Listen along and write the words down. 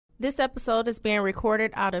This episode is being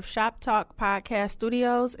recorded out of Shop Talk Podcast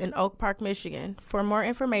Studios in Oak Park, Michigan. For more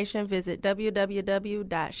information, visit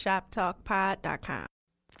www.shoptalkpod.com.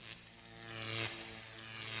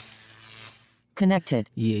 Connected.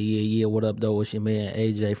 Yeah. What up, though? It's your man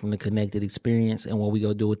AJ from the Connected Experience. And what we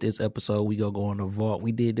gonna do with this episode, we gonna go on the vault.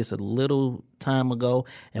 We did this a little time ago,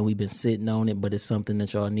 and we've been sitting on it, but it's something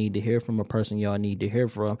that y'all need to hear from, a person y'all need to hear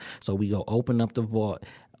from. So we go open up the vault.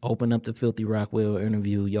 Open up the Filthy Rockwell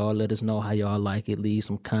interview. Y'all let us know how y'all like it. Leave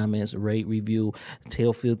some comments, rate, review.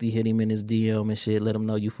 Tell Filthy, hit him in his DM and shit. Let him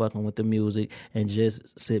know you fucking with the music and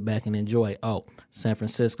just sit back and enjoy. Oh, San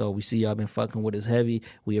Francisco, we see y'all been fucking with us heavy.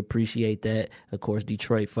 We appreciate that. Of course,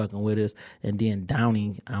 Detroit fucking with us. And then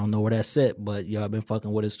Downey, I don't know where that's at, but y'all been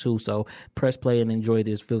fucking with us too. So press play and enjoy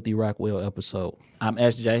this Filthy Rockwell episode. I'm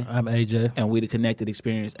SJ. I'm AJ. And we the Connected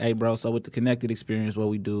Experience. Hey, bro, so with the Connected Experience, what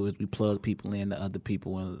we do is we plug people in to other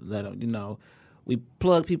people and let them, we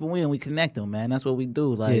plug people in, we connect them, man. That's what we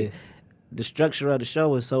do. Like, the structure of the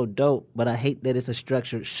show is so dope, but I hate that it's a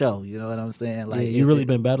structured show. You know what I'm saying? Like, you really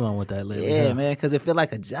been battling with that lately. Yeah, man, because it feel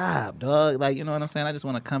like a job, dog. Like, you know what I'm saying? I just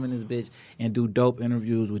want to come in this bitch and do dope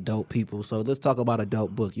interviews with dope people. So let's talk about a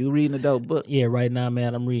dope book. You reading a dope book? Yeah, right now,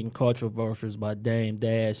 man, I'm reading Cultural Vultures by Dame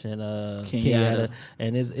Dash and Kenyatta.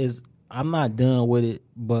 And it's I'm not done with it,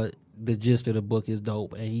 but the gist of the book is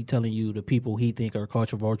dope, and he telling you the people he think are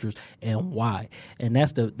culture vultures and why. And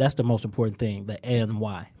that's the most important thing, the and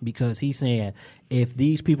why, because he's saying if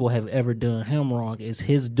these people have ever done him wrong, it's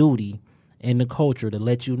his duty in the culture to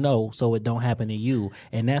let you know so it don't happen to you.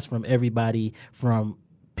 And that's from everybody, from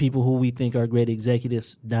people who we think are great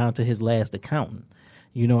executives down to his last accountant.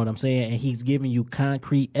 You know what I'm saying? And he's giving you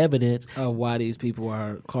concrete evidence of why these people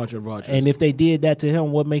are culture vultures. And if they did that to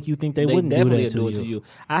him, what make you think they wouldn't do that to you?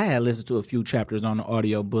 I had listened to a few chapters on the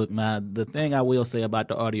audio book. Now, the thing I will say about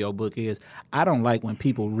the audio book is I don't like when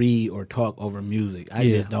people read or talk over music. I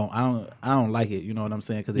just don't. I don't like it. You know what I'm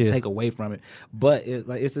saying? Because it take away from it. But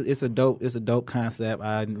it's a dope concept.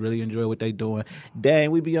 I really enjoy what they doing.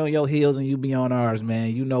 Dang, we be on your heels and you be on ours,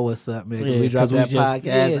 man. You know what's up, man. We dropped that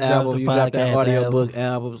podcast album. You dropped that audio book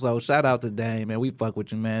album. So shout out to Dame, man. We fuck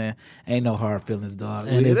with you, man. Ain't no hard feelings, dog.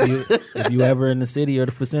 And if you ever in the city or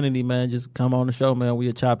the vicinity, man, just come on the show, man.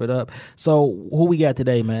 We'll chop it up. So who we got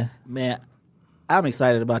today, man? Man, I'm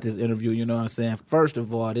excited about this interview, you know what I'm saying? First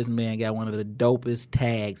of all, this man got one of the dopest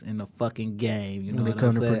tags in the fucking game, you know what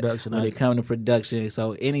I'm saying? When it come to production.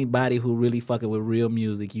 So anybody who really fucking with real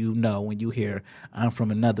music, you know when you hear I'm from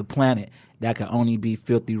another planet, that can only be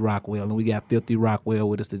Filthy Rockwell. And we got Filthy Rockwell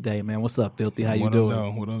with us today, man. What's up, Filthy? How you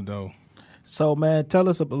doing? What up, though? So, man, tell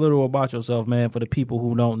us a little about yourself, man, for the people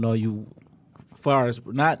who don't know you. Far as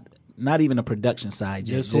not even a production side,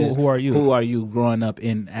 just who are you? Who are you growing up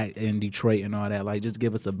in Detroit and all that? Like, just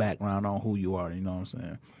give us a background on who you are. You know what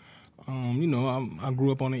I'm saying? I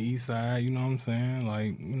grew up on the east side. You know what I'm saying?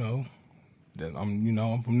 Like,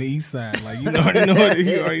 I'm from the east side. Like, you already know what it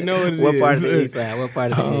is. What part of the east side? What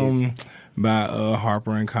part of the east? By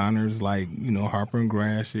Harper and Connors, like, Harper and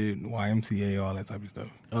Gratiot, YMCA, all that type of stuff.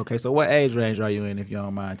 Okay, so what age range are you in, if you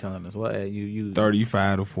don't mind telling us? What you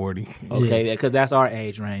 35 to 40. Okay, because that's our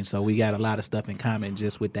age range, so we got a lot of stuff in common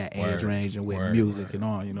just with that age range and with music and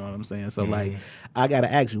all, you know what I'm saying? So, like, I got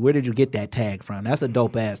to ask you, where did you get that tag from? That's a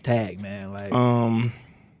dope-ass tag, man. Like,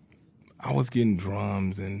 I was getting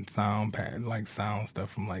drums and sound stuff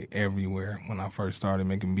from, like, everywhere when I first started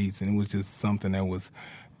making beats, and it was just something that was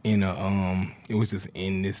it was just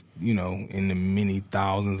in this, in the many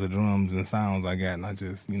thousands of drums and sounds I got, and I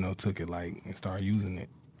just, took it and started using it.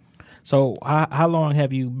 So how long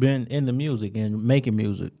have you been in the music and making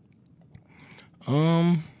music?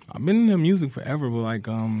 I've been in the music forever, but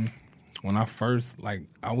when I first, I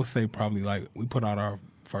would say probably we put out our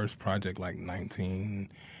first project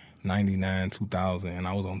 1999, 2000, and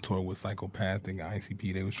I was on tour with Psychopathic,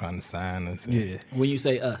 ICP. They was trying to sign us. Yeah. When you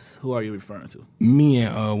say us, who are you referring to? Me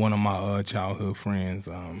and one of my childhood friends,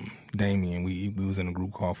 Damien. We was in a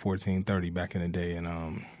group called 1430 back in the day,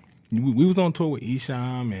 and we was on tour with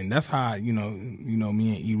Esham, and that's how me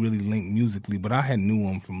and E really linked musically. But I had knew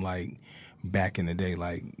him from back in the day,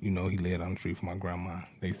 he lived on the street from my grandma.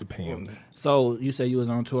 They used to pay him. So you say you was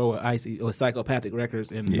on tour with Psychopathic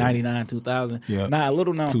Records in 99, 2000. Yeah. Now, a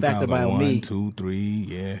little known fact about me. 1, 2,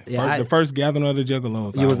 3, yeah. The first gathering of the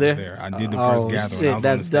Juggalos. You was there? I did the first gathering. Shit, I was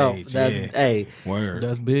that's on the stage. Dope. Hey, word.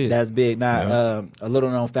 That's big. That's big. Now, a little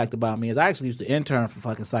known fact about me is I actually used to intern for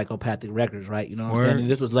fucking Psychopathic Records, right? You know what I'm saying? And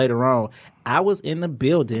this was later on. I was in the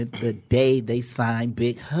building the day they signed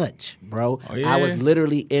Big Hutch, bro. Oh, yeah. I was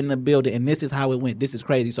literally in the building, and this is how it went. This is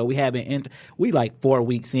crazy. So we have we like 4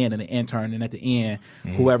 weeks in and an intern, and at the end,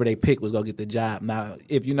 whoever they pick was gonna get the job. Now,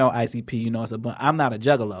 if you know ICP, you know it's a bunch. I'm not a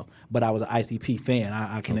juggalo, but I was an ICP fan.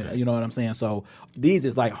 I can, you know what I'm saying. So these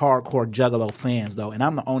is like hardcore juggalo fans though, and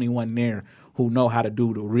I'm the only one there who know how to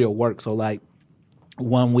do the real work. So like.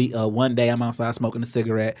 One day I'm outside smoking a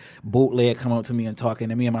cigarette. Bootleg come up to me and talking.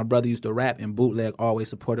 And me and my brother used to rap, and Bootleg always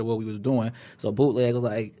supported what we was doing. So Bootleg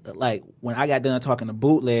was like when I got done talking to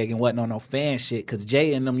Bootleg and wasn't on no fan shit, because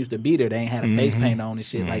Jay and them used to be there. They ain't had a face paint on and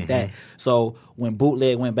shit like that. So when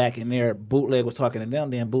Bootleg went back in there, Bootleg was talking to them.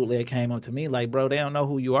 Then Bootleg came up to me like, bro, they don't know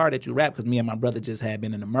who you are that you rap, because me and my brother just had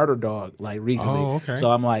been in the Murder Dog like recently. Oh, okay. So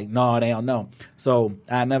I'm like, no, they don't know. So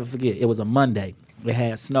I'll never forget. It was a Monday. It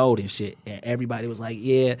had snowed and shit, and everybody was like,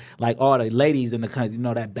 yeah, like all the ladies in the country, you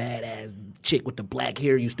know, that badass chick with the black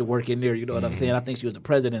hair used to work in there, you know what I'm saying? I think she was the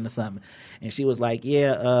president or something. And she was like,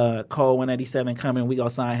 yeah, Cole 187 coming, we gonna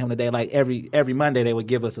sign him today. Like every Monday they would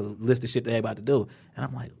give us a list of shit they about to do. And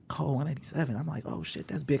I'm like, Cole 187? I'm like, oh shit,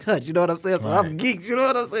 that's Big Hutch, you know what I'm saying? So I'm geeked, you know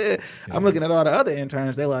what I'm saying? Yeah. I'm looking at all the other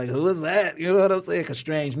interns, they're like, who is that? You know what I'm saying? Because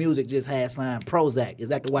Strange Music just had signed Prozac. Is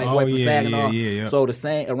that the white boy from Saginaw? Yeah. So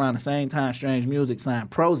around the same time Strange Music signed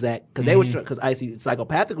Prozac, because they was because Icy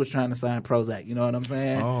Psychopathic was trying to sign Prozac, you know what I'm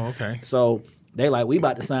saying? Oh, okay. So they like, we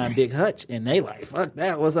about to sign Big Hutch, and they like, fuck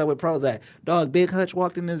that, what's up with Prozac? Dog, Big Hutch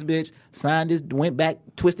walked in this bitch, signed this, went back,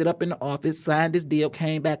 twisted up in the office, signed this deal,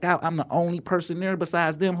 came back out. I'm the only person there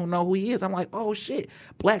besides them who know who he is. I'm like, oh shit,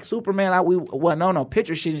 Black Superman. We wasn't on no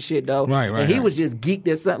picture shit and shit though. Right. And he was just geeked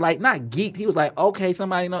at something, like not geeked. He was like, okay,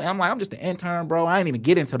 somebody know. And I'm like, I'm just an intern, bro. I ain't even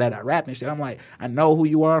get into that. I rap and shit. I'm like, I know who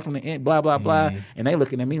you are from the end, blah blah blah. And they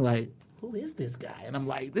looking at me like, who is this guy? And I'm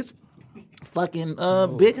like, this fucking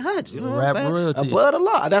Big Hutch, you know what I'm saying? Royalty. Above the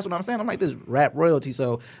law. That's what I'm saying. I'm like, this rap royalty.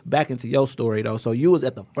 So back into your story though. So you was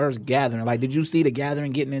at the first gathering. Like, did you see the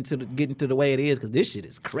gathering getting to the way it is? Because this shit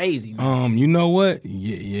is crazy, man. You know what?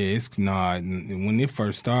 Yeah. It's when it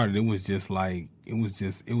first started, it was just like it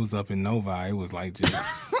was up in Novi. It was like just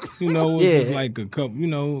you know, it was just like a couple. You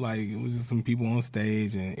know, like it was just some people on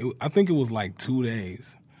stage, and I think it was like 2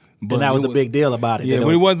 days. But and that was the big deal about it. Yeah, but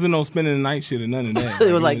it wasn't no spending the night shit or none of that.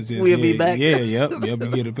 It was like, we'll be back. Yep, you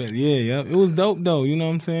get a pass. Yeah. It was dope though, you know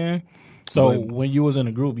what I'm saying? So when you was in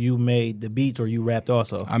a group, you made the beats or you rapped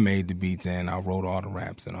also? I made the beats and I wrote all the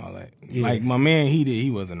raps and all that. Yeah. Like my man,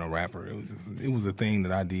 he wasn't a rapper. It was a thing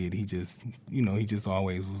that I did. He just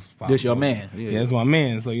always was. This your man? Yeah, that's my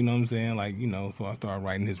man. So you know what I'm saying? Like, you know, so I started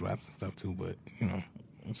writing his raps and stuff too. But you know.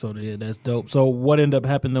 So yeah, that's dope. So what ended up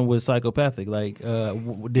happening with Psychopathic? Like,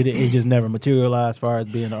 did it just never materialize as far as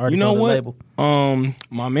being an artist? You know on the what? Label?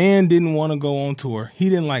 My man didn't want to go on tour. He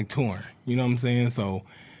didn't like touring. You know what I'm saying? So,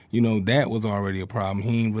 you know, that was already a problem.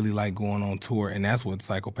 He didn't really like going on tour, and that's what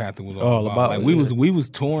Psychopathic was all about. Like we was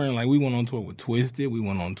touring. Like we went on tour with Twisted. We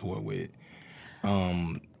went on tour with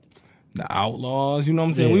the Outlaws. You know what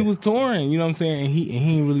I'm saying? Yeah. We was touring. You know what I'm saying? And he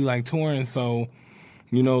didn't really like touring. So,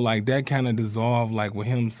 you know, like that kind of dissolved, like with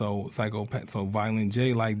him. So Violent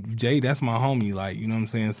J, like Jay, that's my homie. Like, you know what I'm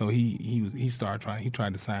saying? So he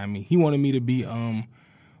tried to sign me. He wanted me to be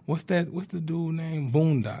what's the dude name?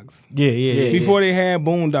 Boondocks. Yeah. Before they had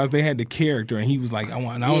Boondocks, they had the character, and he was like,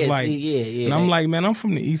 And I'm like, man, I'm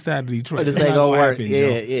from the east side of Detroit. This ain't gonna work.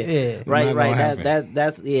 Yeah. Right.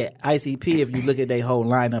 That's ICP. If you look at their whole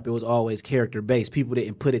lineup, it was always character based. People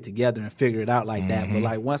didn't put it together and figure it out like that. But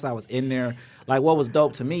like once I was in there. Like, what was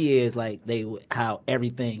dope to me is, like, how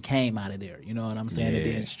everything came out of there. You know what I'm saying? And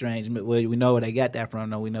then Strange, well, we know where they got that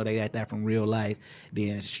from. No, we know they got that from real life.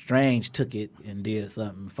 Then Strange took it and did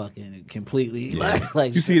something fucking completely. Yeah.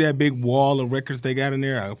 Like you see that big wall of records they got in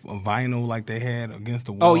there, a vinyl like they had against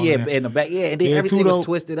the wall. Oh, yeah, in the back. Yeah, and then everything was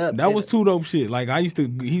twisted up. That was Too Dope shit. Like, he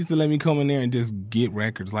used to let me come in there and just get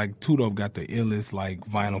records. Like, Too Dope got the illest, like,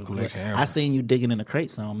 vinyl collection ever. I seen you digging in the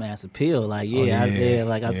crates on Mass Appeal. Like, I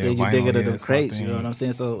seen you digging in the crates. You know what I'm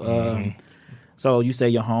saying? So, so you say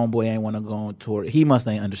your homeboy ain't want to go on tour. He must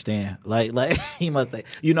ain't understand. Like he must.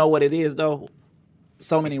 You know what it is though.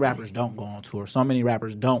 So many rappers don't go on tour. So many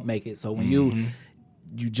rappers don't make it. So when you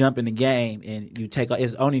jump in the game and you take,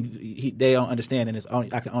 it's only they don't understand, and it's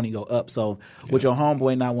only I can only go up. So with your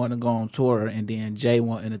homeboy not wanting to go on tour, and then Jay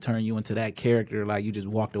wanting to turn you into that character, like you just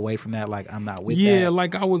walked away from that. Like I'm not with that. Yeah,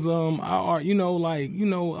 like I was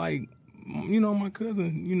my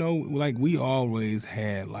cousin, like we always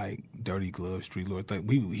had like Dirty Glove, Street Lords. Like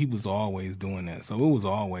he was always doing that. So it was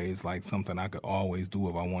always like something I could always do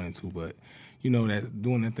if I wanted to. But that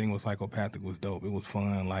doing that thing with Psychopathic was dope. It was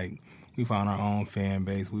fun. Like we found our own fan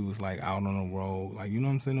base. We was like out on the road. Like, you know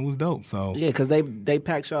what I'm saying? It was dope. So yeah, because they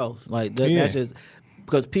pack shows. Like that's just.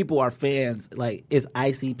 because people are fans, like it's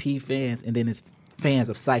ICP fans and then it's fans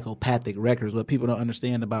of Psychopathic Records. What people don't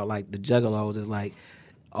understand about like the Juggalos is like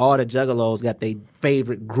all the Juggalos got their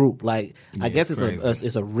favorite group. Like I guess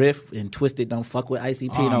it's a riff and Twisted don't fuck with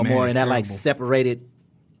ICP no more, and that like separated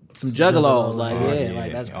some Juggalos. Like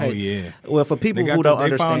like that's crazy. Well, for people who don't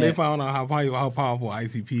understand, they found out how powerful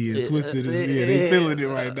ICP is. Twisted is they feeling it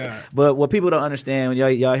right now. But what people don't understand when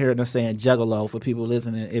y'all hearing us saying Juggalo, for people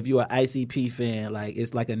listening, if you're an ICP fan, like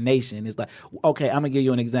it's like a nation. It's like, okay, I'm gonna give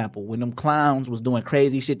you an example. When them clowns was doing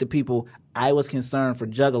crazy shit to people, I was concerned for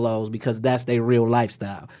Juggalos because that's their real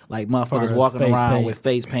lifestyle. Like motherfuckers walking around with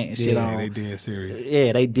face paint and shit on. They dead serious.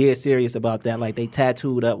 Yeah, they dead serious about that. Like they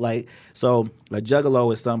tattooed up. Like so, a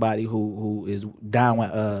Juggalo is somebody who is down with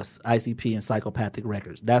ICP and Psychopathic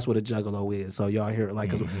Records. That's what a Juggalo is. So y'all hear it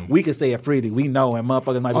like, cause we can say it freely. We know, and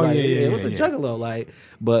motherfuckers might be what's a Juggalo like?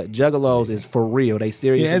 But Juggalos is for real. They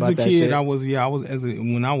serious about that shit. As a kid,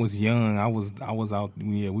 when I was young, I was out.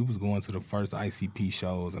 Yeah, we was going to the first ICP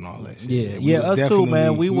shows and all that shit. Yeah, us too,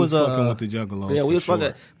 man. We was fucking with the Juggalos. Yeah, we was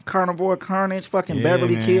fucking Carnivore Carnage, fucking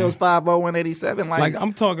Beverly Kills 50187. Like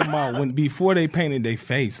I'm talking about when before they painted their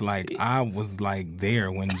face. Like I was like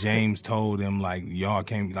there when James told them like y'all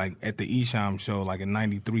came like at the Esham show like in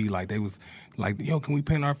 '93. Like they was like, yo, can we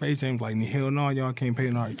paint our face? James like, hell no, y'all can't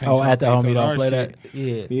paint our face. At the homie don't play shit. That.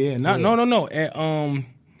 Yeah, yeah. No. At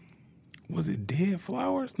was it Dead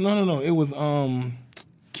Flowers? No. It was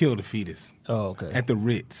Kill the Fetus. Oh, okay. At the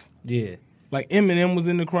Ritz. Yeah. Like Eminem was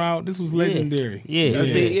in the crowd. This was legendary.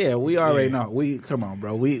 Yeah. We already know. We come on,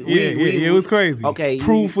 bro. We it was crazy. Okay,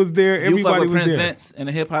 Proof was there. Everybody was Prince there. Vince in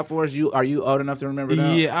the hip hop force. Are you old enough to remember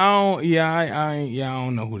that? I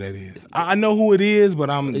don't know who that is. I know who it is, but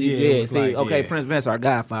I'm Prince Vince, our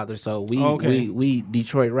godfather. So we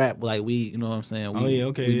Detroit rap, like we, you know what I'm saying. We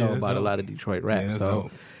know about a lot of Detroit rap.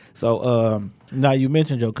 So now you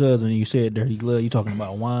mentioned your cousin and you said Dirty Glove. You talking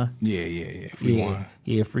about wine? Yeah. Free wine.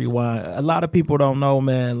 Yeah, free wine. A lot of people don't know,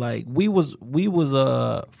 man. Like we was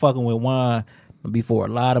fucking with wine before a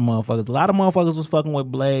lot of motherfuckers. A lot of motherfuckers was fucking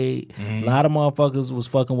with Blade. A lot of motherfuckers was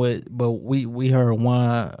fucking with, but we heard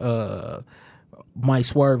wine. Might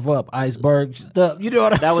Swerve Up, Iceberg stuff. You know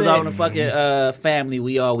what I'm saying? That was on the fucking Family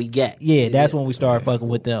We All We Get. Yeah, that's when we started fucking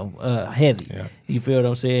with them heavy. Yeah. You feel what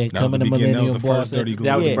I'm saying? That Coming to Millennium Boss. That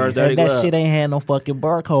was the first Dirty Glove. That shit ain't had no fucking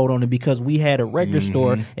barcode on it because we had a record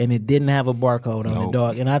store and it didn't have a barcode on it,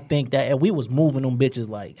 dog. And I think that, and we was moving them bitches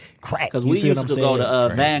like crack. Because we used to go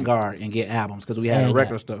to Vanguard and get albums because we had a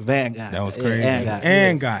record store. Vanguard. That was crazy. Vanguard.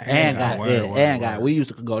 We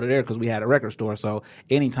used to go to there because we had a record store. So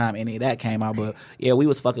anytime any of that came out, but yeah, we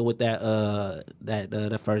was fucking with that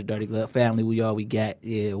that first Dirty Glove. Family We All We Got.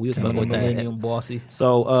 Yeah, we was fucking with that. Millennium Bossy.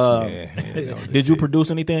 So did you produce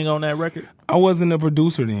anything on that record? I wasn't a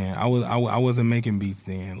producer then. I wasn't making beats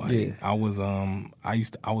then. Like I was I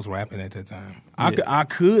was rapping at that time. I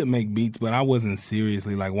could make beats, but I wasn't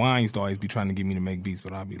seriously like Wine used to always be trying to get me to make beats,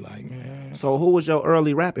 but I'd be like, man. So who was your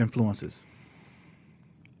early rap influences?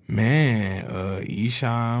 Man,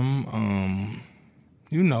 Esham,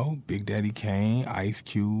 you know, Big Daddy Kane, Ice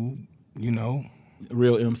Cube, you know.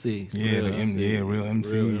 Real MCs. Yeah, real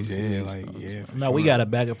MCs. No, we got a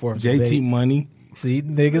back and forth. JT Money. See,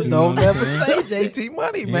 niggas don't ever say JT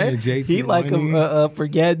Money, man. JT he like a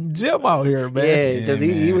forgetting Jim out here, man. Yeah, because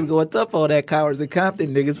he was going tough on that Cowards and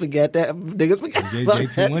Compton. Niggas forget that.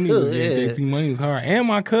 JT Money. JT Money was hard. And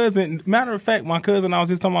my cousin, matter of fact, my cousin I was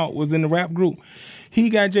just talking about was in the rap group. He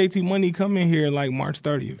got JT Money coming here like March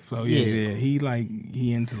 30th. So he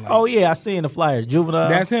into like. Oh yeah, I seen the flyer. Juvenile.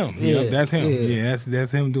 That's him. Yeah, that's him. Yeah,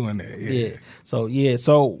 that's him doing that. Yeah.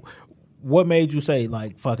 So what made you say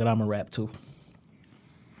like, fuck it, I'ma rap too?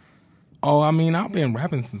 Oh, I mean, I've been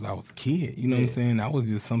rapping since I was a kid. You know what I'm saying? That was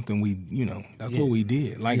just something we, that's what we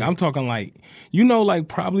did. Like, I'm talking like, like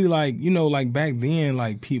probably like, like back then,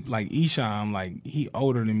 like people like Esham, like he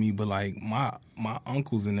older than me, but like my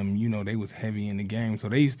uncles and them, they was heavy in the game. So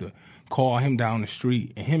they used to call him down the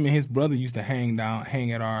street, and him and his brother used to hang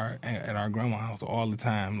at our grandma's house all the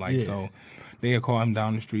time. Like, so they'd call him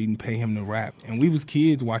down the street and pay him to rap. And we was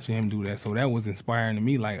kids watching him do that, so that was inspiring to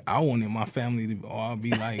me. Like, I wanted my family to all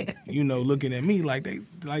be like, looking at me like they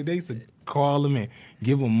used to call him and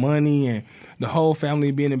give him money, and the whole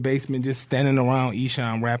family be in the basement just standing around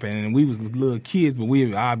Esham rapping. And we was little kids, but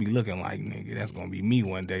I'd be looking like, nigga, that's gonna be me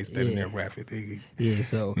one day standing there rapping. Nigga. Yeah,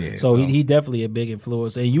 so he definitely a big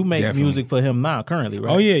influence. And you make music for him now currently,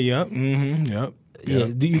 right? Oh yeah, yep. Mm-hmm, yep. Yeah.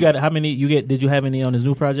 Do you got how many did you have any on his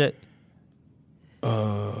new project?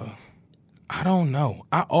 I don't know.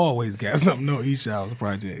 I always got something on Esham's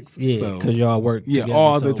projects. Yeah, because y'all work together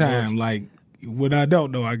all the time. Much. Like, when I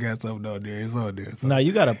don't know I got something on there, it's on there. So. Now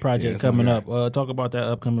you got a project coming up. Talk about that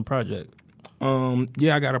upcoming project. I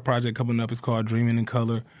got a project coming up. It's called Dreaming in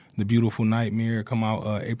Color, The Beautiful Nightmare. Come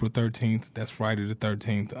out April 13th. That's Friday the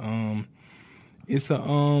 13th.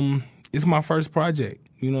 It's my first project.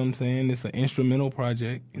 You know what I'm saying? It's an instrumental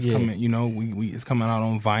project. It's coming. You know, it's coming out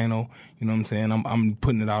on vinyl. You know what I'm saying? I'm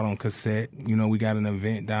putting it out on cassette. You know, we got an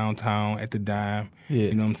event downtown at the Dime. Yeah.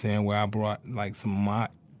 You know what I'm saying? Where I brought like some of my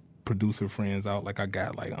producer friends out. Like I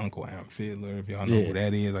got like Uncle Amp Fiddler, if y'all know who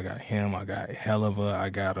that is. I got him. I got Helliva.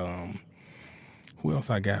 I got who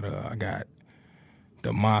else? I got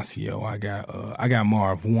Damasio. I got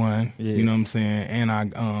Marv One. Yeah. You know what I'm saying? And I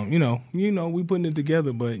we putting it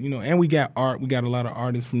together, but and we got art. We got a lot of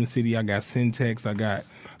artists from the city. I got Syntex. I got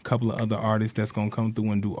a couple of other artists that's gonna come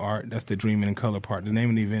through and do art. That's the Dreaming in Color part. The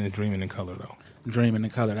name of the event is Dreaming in Color, though. Dreaming in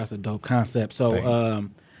Color. That's a dope concept. So,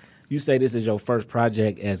 you say this is your first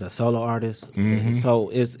project as a solo artist. Mm-hmm. So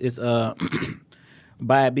it's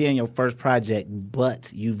by it being your first project,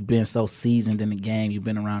 but you've been so seasoned in the game, you've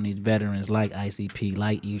been around these veterans like ICP,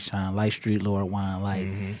 like Eshawn, like Street Lord Wine. Like,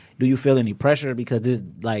 do you feel any pressure because this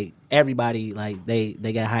like everybody like they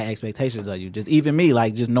got high expectations of you? Just even me,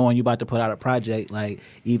 like just knowing you about to put out a project, like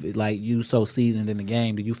even like you so seasoned in the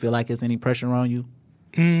game, do you feel like there's any pressure on you?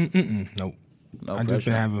 Nope. No I just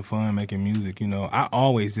been having fun making music. I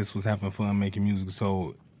always just was having fun making music.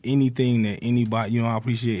 So anything that anybody, I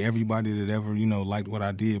appreciate everybody that ever, liked what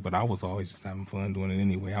I did, but I was always just having fun doing it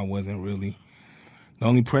anyway. I wasn't really, the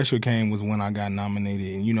only pressure came was when I got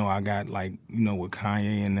nominated and, I got like, with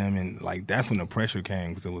Kanye and them and like, that's when the pressure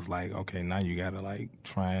came because it was like, okay, now you got to like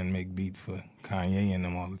try and make beats for Kanye and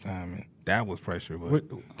them all the time. And that was pressure. But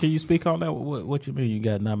can you speak on that? What you mean you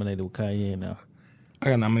got nominated with Kanye now? I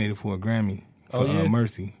got nominated for a Grammy for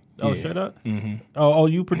Mercy. Oh, straight up? Mm-hmm. Oh,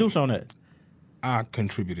 you produced on that? I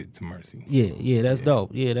contributed to Mercy. Yeah, that's dope.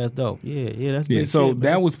 Yeah, that's dope. Yeah, that's big so shit,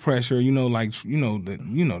 that was pressure.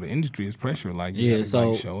 The industry is pressure. Like you gotta,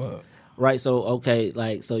 like, show up. Right. So okay,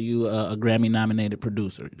 like so you a Grammy nominated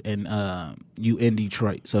producer, and you in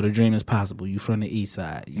Detroit. So the dream is possible. You from the East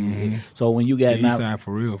Side. So when you got East Side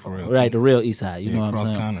for real, right, the real East Side. You know what I'm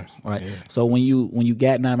saying? Connors. Right. Yeah. So when you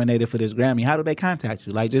got nominated for this Grammy, how do they contact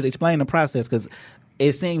you? Like just explain the process because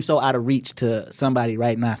it seems so out of reach to somebody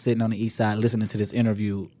right now sitting on the East Side listening to this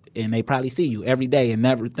interview, and they probably see you every day and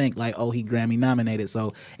never think like, oh, he Grammy nominated.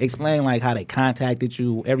 So explain like how they contacted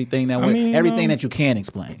you, everything that everything that you can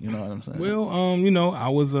explain. You know what I'm saying? Well, I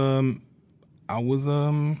was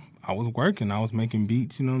working. I was making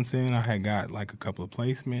beats. You know what I'm saying? I had got like a couple of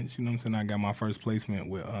placements. You know what I'm saying? I got my first placement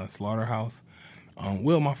with Slaughterhouse.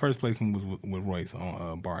 My first placement was with Royce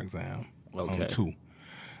on Bar Exam 2.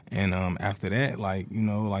 And after that,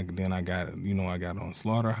 then I got on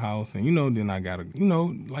Slaughterhouse, and then I got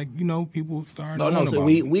people started. No. So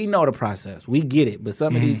we know the process, we get it. But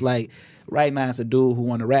some of these, like right now, it's a dude who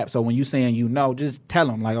want to rap. So when you saying just tell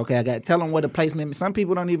them tell them what a placement. Some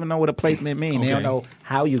people don't even know what a placement means. Okay. They don't know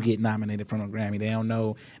how you get nominated from a Grammy. They don't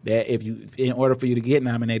know that in order for you to get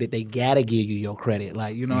nominated, they gotta give you your credit.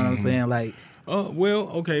 Like what I'm saying, like. For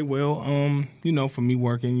me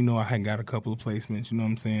working, I had got a couple of placements, you know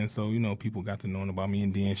what I'm saying? So, people got to know about me,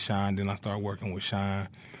 and then Shine, then I started working with Shine,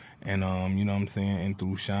 and, you know what I'm saying? And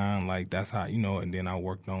through Shine, like, that's how, and then I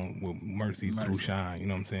worked with Mercy through Shine, you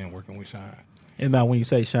know what I'm saying? Working with Shine. And now when you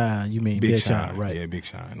say Shine, you mean Big Shine, right? Yeah, Big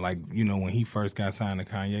Shine. Like, when he first got signed to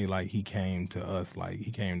Kanye, like, he came to us, like,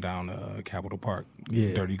 he came down to Capitol Park,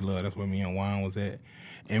 Dirty Glove, that's where me and Wine was at.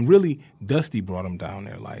 And really, Dusty brought him down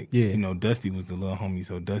there. Like, Dusty was the little homie,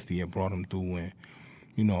 so Dusty had brought him through when,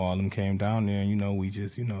 all of them came down there, and, we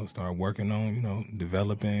just, started working on,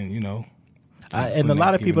 developing, and a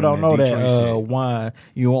lot of people don't know that Wine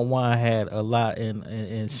had a lot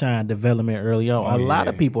in Shine development early on. A lot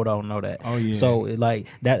of people don't know that. Oh yeah. So like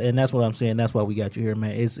that, and that's what I'm saying. That's why we got you here,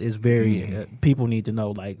 man. It's very people need to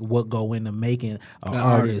know like what go into making an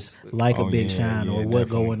artist like a Big Shine, or what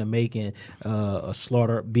go into making a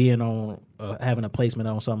Slaughter being on. Having a placement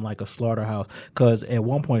on something like a Slaughterhouse, because at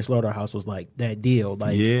one point Slaughterhouse was like that deal.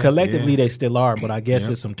 Like collectively they still are, but I guess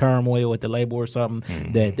it's some turmoil with the label or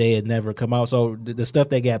something that they had never come out. So the stuff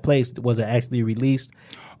that got placed, was it actually released?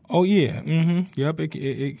 Oh yeah, yep.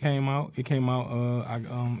 It came out. It came out.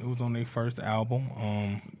 It was on their first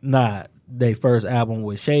album. Not their first album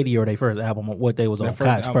with Shady, or their first album what they was on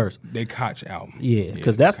Koch first. Their Koch album. Yeah,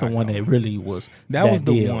 because that's the one that really was. That was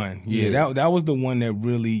the one. Yeah, that was the one that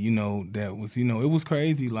really, that was, it was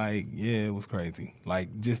crazy. Like, it was crazy.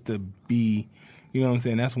 Like, just to be You know what I'm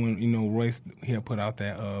saying? That's when, Royce, he had put out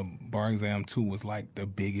that Bar Exam 2 was like the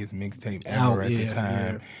biggest mixtape ever at the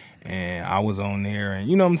time. Yeah. And I was on there, and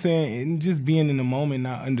you know what I'm saying? And just being in the moment,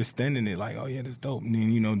 not understanding it, like, oh yeah, that's dope. And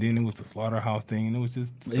then, then it was the Slaughterhouse thing, and it was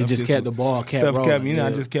just... It just kept the ball, kept rolling.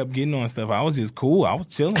 I just kept getting on stuff. I was just cool. I was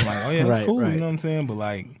chilling, like, oh yeah, that's cool. Right. You know what I'm saying? But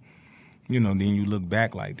like, then you look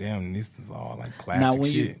back like, damn, this is all like classic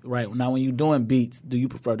shit. Now, when you're doing beats, do you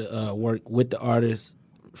prefer to work with the artist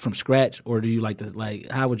from scratch, or do you like to, like,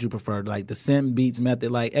 how would you prefer, like, the send beats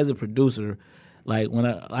method? Like, as a producer, like, when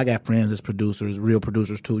I got friends as producers, real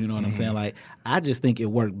producers too, you know what I'm saying? Like, I just think it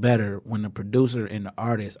worked better when the producer and the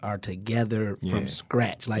artist are together from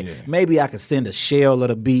scratch. Like, maybe I could send a shell of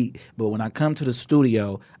the beat, but when I come to the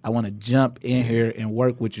studio, I want to jump in here and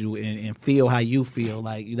work with you and feel how you feel.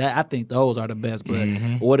 Like, that, I think those are the best. But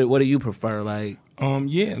what do you prefer? Like,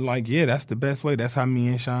 that's the best way. That's how me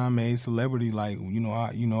and Sean made Celebrity. Like,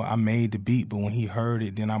 I made the beat, but when he heard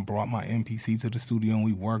it, then I brought my MPC to the studio and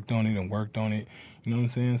we worked on it. You know what I'm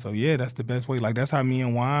saying? So yeah, that's the best way. Like, that's how me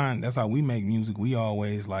and Wine, that's how we make music. We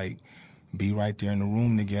always like be right there in the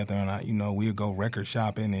room together, and we'd go record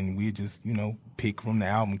shopping and we'd just, pick from the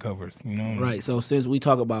album covers, Right. So since we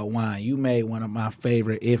talk about Wine, you made one of my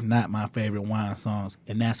favorite, if not my favorite Wine songs,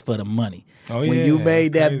 and that's For the Money. Oh, yeah. When you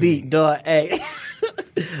made that beat, dog, hey,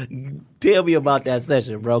 tell me about that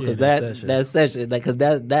session, bro, because that session, because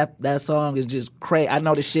that song is just crazy. I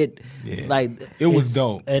know the shit, like, it was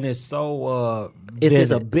dope, and it's so. It's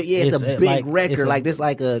a big record.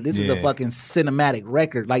 This is a fucking cinematic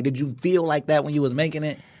record. Like, did you feel like that when you was making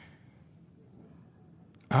it?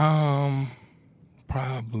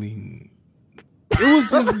 Probably. It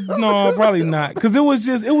was just no, probably not, because it was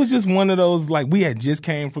just one of those, like, we had just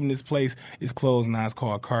came from this place. It's closed now. It's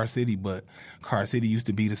called Car City, but Car City used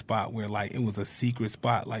to be the spot where, like, it was a secret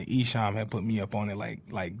spot. Like, Isham had put me up on it.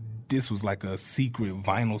 Like this was like a secret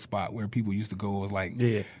vinyl spot where people used to go. It was like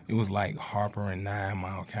it was like Harper and 9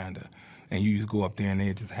 Mile kinda. And you used to go up there and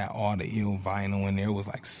they just had all the ill vinyl in there. It was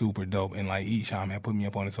like super dope. And like Isham had put me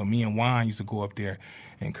up on it. So me and Juan used to go up there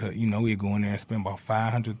and we'd go in there and spend about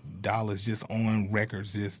 $500 just on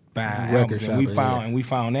records, just buying albums. And we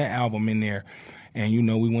found that album in there. And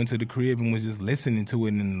we went to the crib and was just listening to it,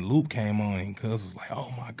 and then the loop came on, and Cuz was like,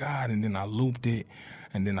 oh my God. And then I looped it,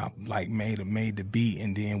 and then I like made the beat,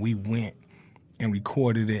 and then we went and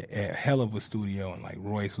recorded it at hell of a studio, and like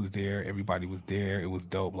Royce was there, everybody was there. It was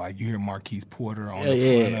dope. Like, you hear Marquise Porter on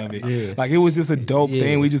the front of it. Yeah. Like, it was just a dope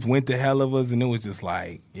thing. We just went to hell of us, and it was just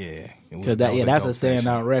like, it was that's a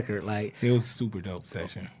standout record. Like, it was a super dope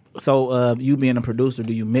session. So you being a producer,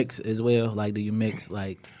 do you mix as well? Like, do you mix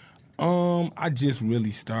like? I just really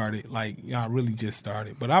started. Like, I really just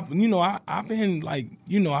started. But I've been like,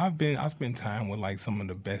 I spent time with like some of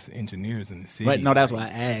the best engineers in the city. Right. No, that's why I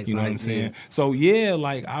asked. You know what I'm saying? So yeah,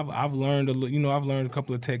 like I've learned I've learned a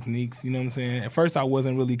couple of techniques. You know what I'm saying? At first I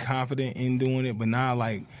wasn't really confident in doing it, but now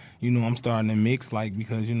like, I'm starting to mix, like,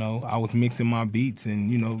 because, I was mixing my beats and,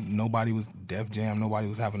 nobody was Def Jam, nobody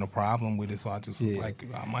was having a problem with it. So I just was like,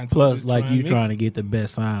 I might as well plus, like, you trying to get the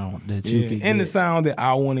best sound that you can get. And the sound that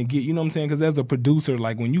I want to get, you know what I'm saying? Because as a producer,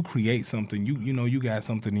 like, when you create something, you got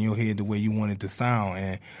something in your head the way you want it to sound.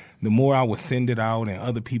 And the more I would send it out and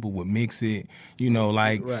other people would mix it,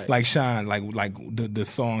 like Sean, like the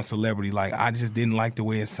song Celebrity, like, I just didn't like the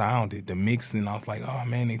way it sounded. The mixing, I was like, oh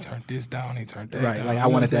man, they turned this down, they turned that down. Like, I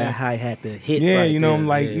wanted that hi-hat to hit. Yeah,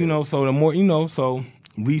 so the more, so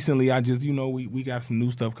recently I just, we got some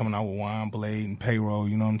new stuff coming out with Wine, Blade, and Payroll,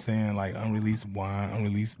 you know what I'm saying? Like, unreleased Wine,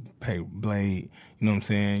 unreleased Blade, you know what I'm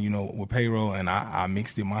saying? With Payroll, and I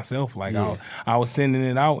mixed it myself. Like, I was sending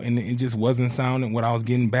it out, and it just wasn't sounding what I was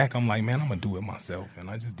getting back. I'm like, man, I'm going to do it myself, and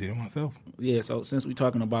I just did it myself. Yeah, so since we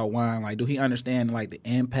talking about Wine, like, do he understand, like, the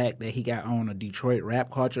impact that he got on the Detroit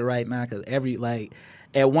rap culture right now? Because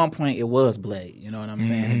at one point it was Blade, you know what I'm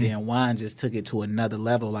saying? And then Wine just took it to another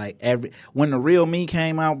level. Like, when The Real Me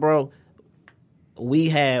came out, bro,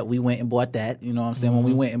 we went and bought that, you know what I'm saying? When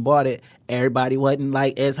we went and bought it, everybody wasn't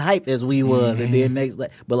like as hyped as we was. And then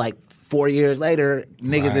but like 4 years later,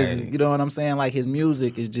 niggas is, you know what I'm saying? Like, his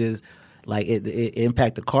music is just like it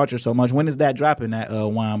impacted the culture so much. When is that dropping, that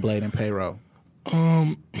Wine, Blade, and Payroll?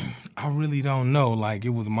 I really don't know. Like, it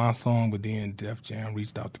was my song, but then Def Jam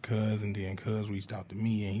reached out to Cuz, and then Cuz reached out to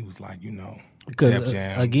me, and he was like, Def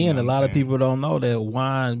Jam. Again, a lot of people don't know that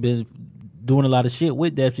Wine been doing a lot of shit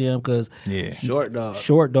with Def Jam because Short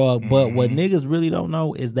Dog. But what niggas really don't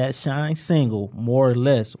know is that Shine single, more or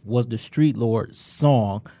less, was the Street Lord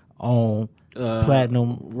song on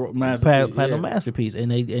platinum masterpiece,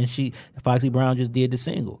 and Foxy Brown just did the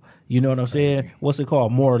single. You know what I'm saying? What's it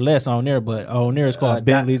called? More or Less on there, but on there it's called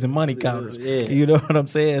Bentleys and Money Counters. You know what I'm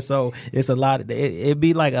saying? So it's a lot. It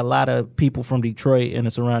be like a lot of people from Detroit and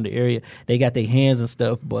the surrounding area. They got their hands and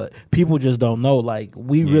stuff, but people just don't know. Like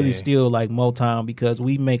we really still like Motown because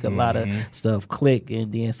we make a lot of stuff click,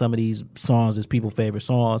 and then some of these songs is people's favorite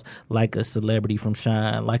songs, like a Celebrity from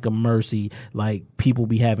Shine, like a Mercy, like people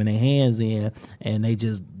be having their hands in, and they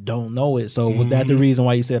just don't know it. So was that the reason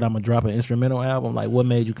why you said I'm gonna drop an instrumental album? Like what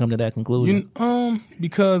made you come to that conclusion?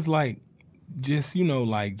 Because like just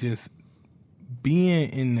just being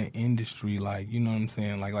in the industry, like, you know what I'm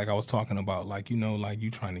saying, like I was talking about, like, like you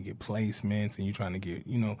trying to get placements and you trying to get,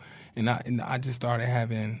 and I just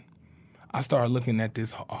started looking at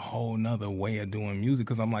this a whole nother way of doing music,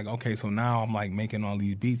 because I'm like, okay, so now I'm like making all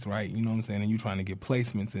these beats, right? You know what I'm saying? And you trying to get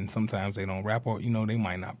placements, and sometimes they don't rap, or they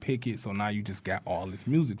might not pick it. So now you just got all this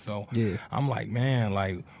music. So I'm like, man,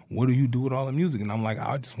 like, what do you do with all the music? And I'm like,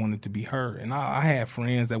 I just want it to be heard. And I had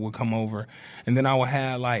friends that would come over, and then I would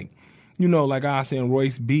have like, like I was saying,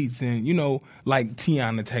 Royce Beats, and, like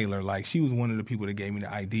Tiana Taylor, like she was one of the people that gave me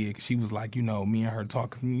the idea, because she was like, me and her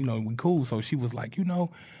talk, we cool. So she was like,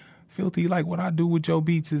 Filthy, like what I do with your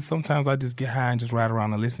beats is sometimes I just get high and just ride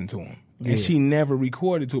around and listen to them. And she never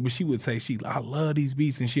recorded to it, but she would say, I love these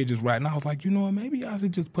beats, and she'd just write. And I was like, what, maybe I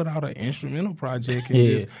should just put out an instrumental project, and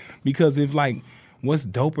just, because if like, what's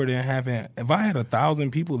doper than having, if I had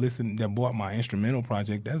 1,000 people listen that bought my instrumental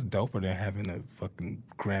project, that's doper than having a fucking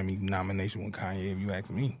Grammy nomination with Kanye, if you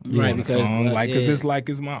ask me. Right, because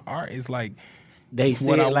it's my art. It's like, they see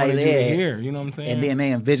what I wanted you to hear, you know what I'm saying? And then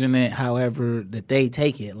they envision it however that they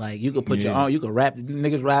take it. Like you could put your own, you could rap,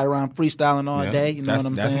 niggas ride around freestyling all day. You know what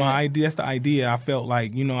I'm saying? That's my idea. That's the idea. I felt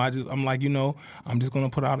like, I'm like, I'm just gonna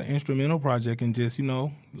put out an instrumental project and just,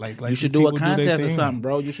 like you should do a contest or something,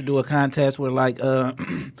 bro. You should do a contest where like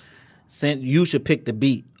you should pick the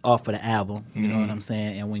beat off of the album. You know what I'm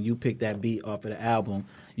saying? And when you pick that beat off of the album,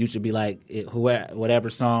 you should be like, whatever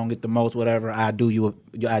song get the most, whatever, I do you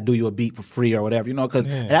a beat for free or whatever, because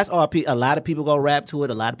that's all. A lot of people go rap to it.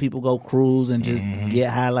 A lot of people go cruise and just get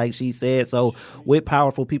high, like she said. So with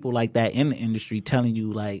powerful people like that in the industry telling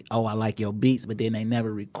you like, oh, I like your beats, but then they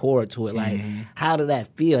never record to it. Like, how did that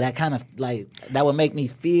feel? That kind of like that would make me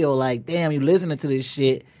feel like, damn, you listening to this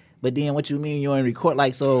shit, but then what you mean you ain't record?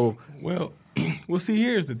 Like, so well, see,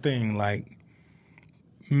 here's the thing. Like,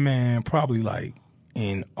 man, probably like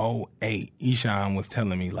in 2008, Eshawn was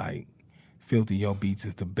telling me, like, Filthy, your beats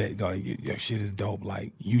is the best. Like, your shit is dope.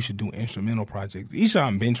 Like, you should do instrumental projects.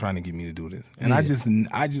 Eshawn been trying to get me to do this. And I just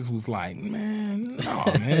was like, man, no,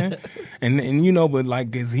 man. and but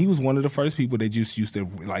like, 'cause he was one of the first people that just used to,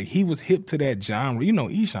 like, he was hip to that genre.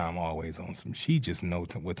 Eshawn always on some, she just know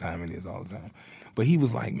what time it is all the time. But he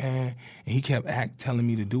was like, man, and he kept telling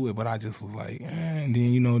me to do it, but I just was like, and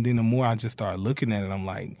then, then the more I just started looking at it, I'm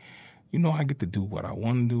like, I get to do what I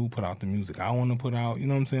want to do, put out the music I want to put out, you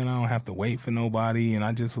know what I'm saying? I don't have to wait for nobody, and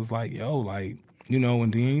I just was like, yo, like,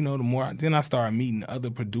 and then, the more, then I started meeting other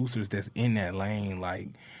producers that's in that lane, like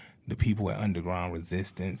the people at Underground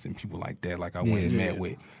Resistance and people like that. Like, I went and met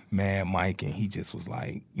with Mad Mike, and he just was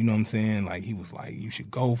like, you know what I'm saying? Like, he was like, you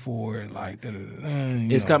should go for it, like,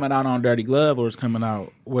 It's coming out on Dirty Glove, or it's coming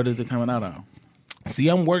out, what is it coming out on? See,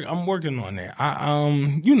 I'm working on that.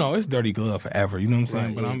 It's Dirty Glove forever. You know what I'm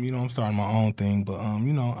saying? Right, but I'm starting my own thing. But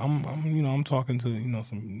I'm talking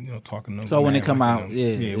to talking to. So when it come out,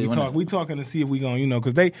 we talking to see if we gonna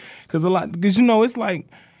because it's like.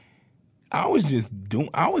 I was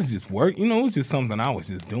just working, it was just something I was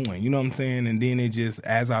just doing, you know what I'm saying? And then it just,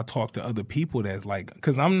 as I talk to other people that's like,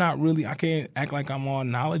 because I can't act like I'm all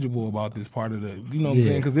knowledgeable about this part of the, you know what I'm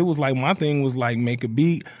saying? Because it was like, my thing was like, make a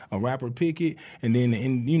beat, a rapper pick it, and then,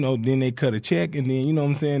 then they cut a check, and then, you know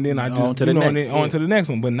what I'm saying? Then I just, on to the next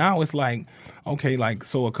one. But now it's like, okay, like,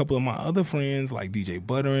 so a couple of my other friends, like DJ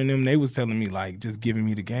Butter and them, they was telling me, like, just giving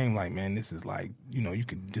me the game, like, man, this is like,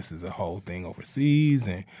 this is a whole thing overseas,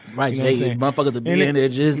 and right, motherfuckers will be in there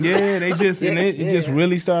just they just and it just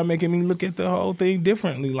really started making me look at the whole thing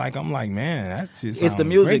differently. Like, I'm like, man, that's just it's the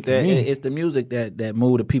music that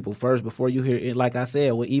moved the people first before you hear it. Like I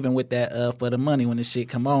said, even with that For the Money, when the shit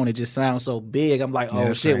come on, it just sounds so big. I'm like,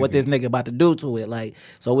 oh shit, crazy. What this nigga about to do to it? Like,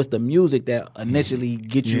 so it's the music that initially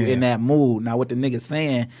get you in that mood. Now what the nigga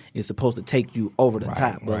saying is supposed to take you over the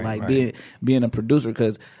top, but being a producer,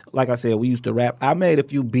 because like I said, we used to rap. I made a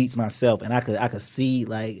few beats myself, and I could see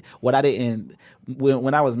like what I didn't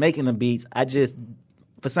when I was making the beats. I just,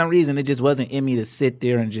 for some reason, it just wasn't in me to sit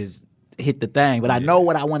there and just hit the thing, but I know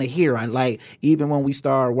what I want to hear. I like, even when we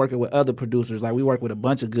start working with other producers, like we work with a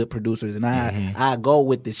bunch of good producers, and I go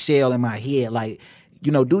with the shell in my head, like,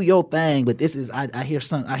 you know, do your thing, but this is I hear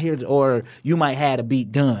something, or you might have a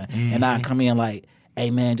beat done, and I come in like, hey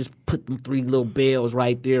man, just put them 3 little bells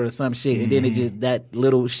right there or some shit, and then it just, that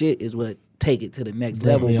little shit is what take it to the next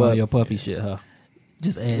Definitely level. on but your puffy shit, huh?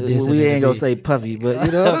 Just add this. we ain't gonna say puffy, but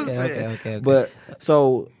you know what I'm saying? Okay. But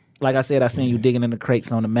so, like I said, I seen you digging in the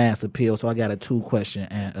crates on the Mass Appeal, so I got a 2 question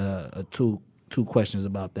and two questions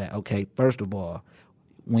about that. Okay, first of all,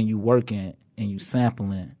 when you working and you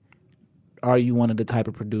sampling, are you one of the type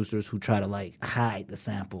of producers who try to like hide the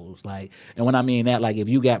samples? Like, and when I mean that, like if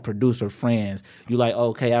you got producer friends, you like,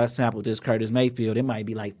 okay, I sampled this Curtis Mayfield. It might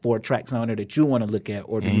be like 4 tracks on there that you want to look at,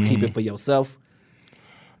 or do you keep it for yourself?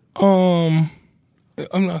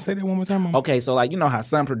 I'm gonna say that one more time. Okay, so like, you know how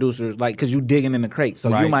some producers, like, cause you digging in the crate,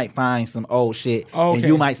 so you might find some old shit and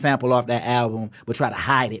you might sample off that album, but try to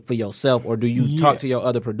hide it for yourself. Or do you talk to your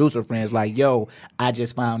other producer friends like, yo, I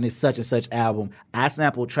just found this such and such album, I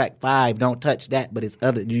sampled track 5, don't touch that, but it's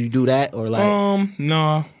other. Do you do that, or like?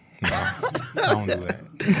 No, I don't do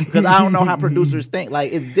that. Because I don't know how producers think.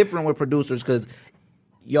 Like, it's different with producers because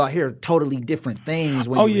y'all hear totally different things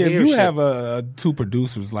when you hear if you shit. have 2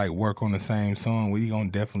 producers like work on the same song, we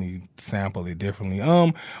gonna definitely sample it differently.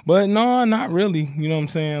 But no, not really. You know what I'm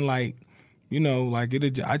saying? Like, you know, like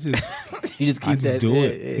I just you just keep do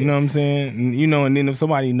it. Yeah. You know what I'm saying? And, you know, and then if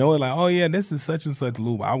somebody know it, like, oh yeah, this is such and such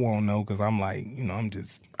loop, I won't know because I'm like, you know, I'm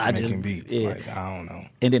just making beats. Yeah. Like, I don't know.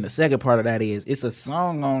 And then the second part of that is, it's a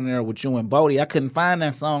song on there with you and Bodie. I couldn't find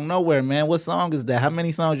that song nowhere, man. What song is that? How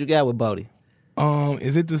many songs you got with Bodie?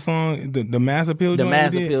 Is it the song, the Mass Appeal joint? The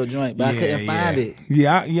Mass Appeal joint, but I couldn't find it.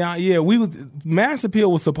 Yeah. Mass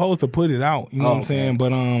Appeal was supposed to put it out, you know what I'm saying? But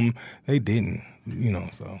they didn't, you know,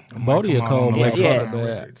 so. Bodie a cold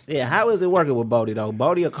motherfucker. Yeah, how is it working with Bodie, though?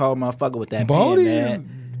 Bodie a cold motherfucker with that pen,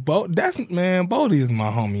 man. Bodie is my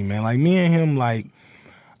homie, man. Like, me and him, like,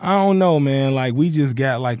 I don't know, man. Like, we just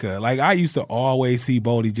got like I used to always see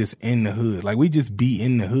Bodie just in the hood. Like, we just be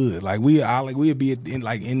in the hood. Like, we'd be in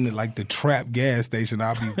the trap gas station.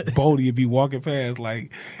 Bodie would be walking past,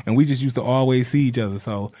 like, and we just used to always see each other.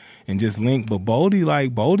 So, and just link. But Bodie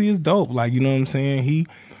is dope. Like, you know what I'm saying? He,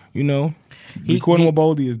 you know, recording with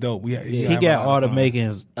Bodie is dope. He got all the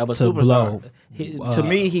makings of a to superstar. blow. To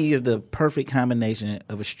me, he is the perfect combination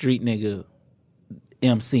of a street nigga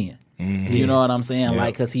MCing. Mm-hmm. You know what I'm saying? Yeah.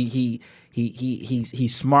 Like, cause he's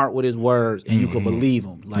smart with his words, and you could believe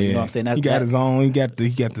him. Like, you know what I'm saying? He got his own. He got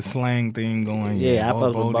the slang thing going. Yeah, I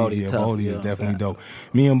fuck with Bodie. Yeah, Bodie is definitely dope.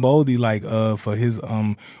 Me and Bodie, like, for his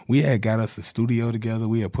we had got us a studio together.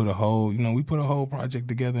 We had put a whole, we put a whole project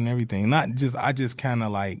together and everything. I just kind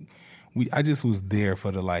of like. I just was there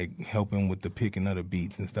for the, like, helping with the picking of the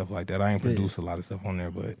beats and stuff like that. I ain't produced a lot of stuff on there,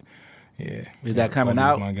 but yeah. Is that coming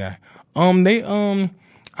out? My guy.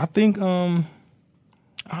 I think I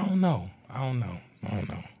don't know.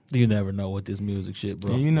 You never know with this music shit,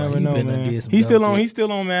 bro. Yeah, you never know, man. He's still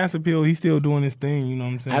on Mass Appeal. He's still doing his thing. You know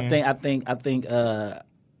what I'm saying?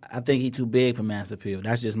 I think he too big for Mass Appeal.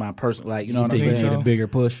 That's just my personal, like, you know what I'm saying? He need a bigger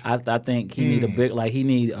push. I think he need a big, like, he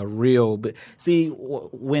need a real big. See,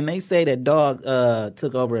 when they say that Dog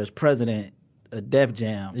took over as president of Def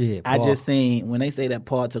Jam, I just seen, when they say that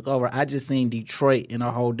Paul took over, I just seen Detroit in a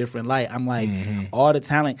whole different light. I'm like, all the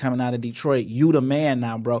talent coming out of Detroit, you the man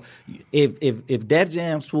now, bro. If Def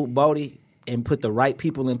Jam swooped Bodie and put the right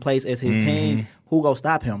people in place as his team, who go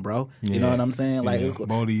stop him, bro? You know what I'm saying? Like,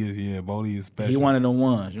 Bodie is special. He one of them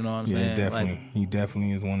ones, you know what I'm saying? Definitely. Like, he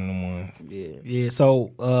definitely is one of them ones. Yeah.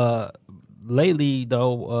 So lately,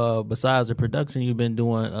 though, besides the production, you've been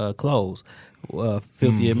doing clothes.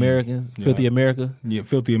 Filthy Americans, Filthy America. Yeah,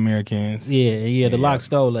 Filthy Americans. Yeah. The Lock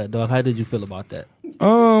stole that, dog. How did you feel about that?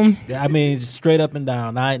 I mean, straight up and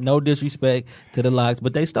down. I ain't no disrespect to the Locks,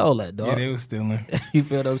 but they stole that, dog. Yeah, they was stealing. You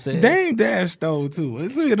feel what I'm saying? Dame Dash stole too.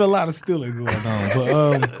 It's been a lot of stealing going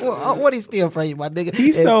on. But what he steal from you, my nigga?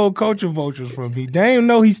 He stole culture vultures from me. Dame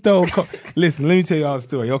know he stole. Listen, let me tell y'all a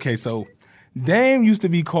story. Okay, so Dame used to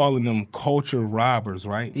be calling them culture robbers,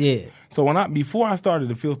 right? Yeah. So before I started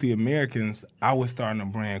the Filthy Americans, I was starting a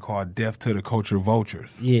brand called Death to the Culture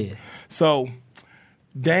Vultures. Yeah. So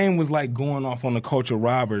Dame was like going off on the culture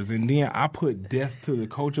robbers, and then I put death to the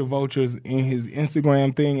culture vultures in his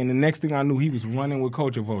Instagram thing, and the next thing I knew, he was running with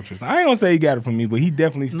culture vultures. I ain't gonna say he got it from me, but he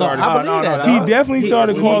definitely started. He definitely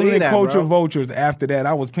started calling it culture vultures after that.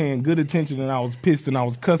 I was paying good attention, and I was pissed, and I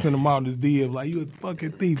was cussing him out in his DM like, you a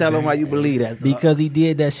fucking thief. Tell him why you believe that. Because he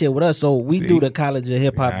did that shit with us. So we do the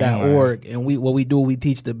collegeofhiphop.org, and we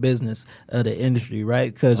teach the business of the industry,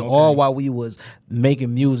 right? Because all while we was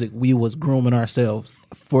making music, we was grooming ourselves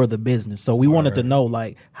for the business. So we wanted to know,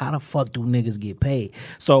 like, how the fuck do niggas get paid?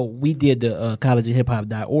 So we did the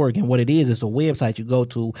collegeofhiphop.org, and what it is, it's a website you go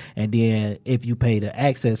to, and then if you pay the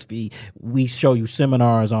access fee, we show you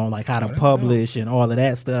seminars on like how to publish and all of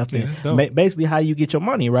that stuff, and basically how you get your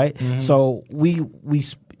money, right? Mm-hmm. So we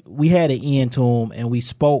had an end to him, and we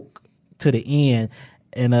spoke to the end.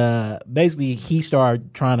 And basically, he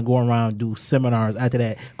started trying to go around and do seminars after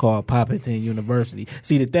that called Poppington University.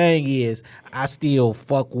 See, the thing is, I still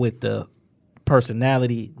fuck with the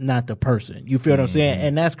personality, not the person. You feel what I'm saying?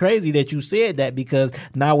 And that's crazy that you said that, because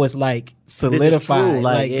now it's like solidified.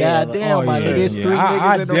 Like, goddamn, my nigga, it's three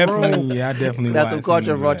niggas in the room. Yeah, I definitely. That's some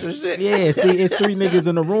culture vulture shit. Yeah, see, it's three niggas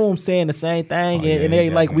in the room saying the same thing, and they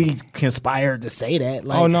like we conspired to say that.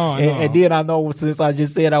 Like, and then I know since I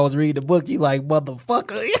just said I was reading the book, you like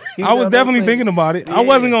motherfucker. I was definitely thinking about it. Yeah. I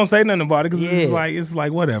wasn't gonna say nothing about it because it's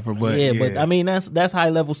like whatever. But but I mean that's high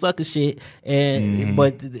level sucker shit. And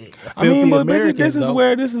but this is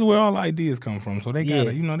where all ideas come from. So they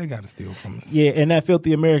gotta they gotta steal from us. Yeah, and that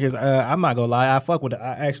Filthy Americans, I'm not gonna lie, I fuck with it.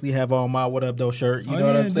 I actually have on my What Up Though shirt. You know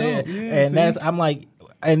what I'm saying? Yeah, and I'm like.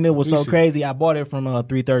 And it was so crazy. I bought it from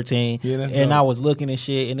 313, and I was looking at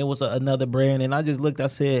shit, and it was another brand, and I just looked. I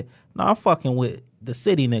said, "No, I'm fucking with the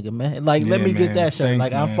city nigga, man. Like, let me get that shirt. Thanks,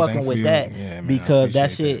 like, I'm fucking with that because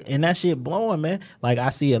that shit and that shit blowing, man. Like, I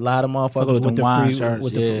see a lot of motherfuckers with the wine shirts,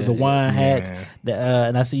 with the wine hats,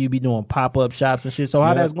 and I see you be doing pop up shops and shit. So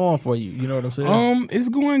how that's going for you? You know what I'm saying? It's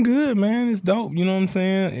going good, man. It's dope. You know what I'm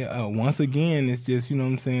saying? Once again, it's just what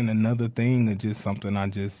I'm saying, another thing, or just something I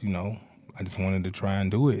just I just wanted to try and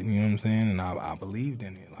do it, you know what I'm saying? And I believed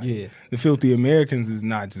in it. Like, the Filthy Americans is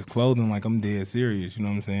not just clothing. Like, I'm dead serious, you know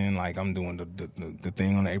what I'm saying? Like, I'm doing the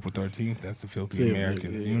thing on April 13th. That's the Filthy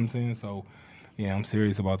Americans, you know what I'm saying? So, yeah, I'm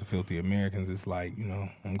serious about the Filthy Americans. It's like,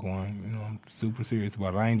 I'm super serious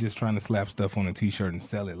about it. I ain't just trying to slap stuff on a T-shirt and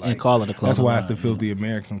sell it. Like, and call it a clothing That's why line, it's the Filthy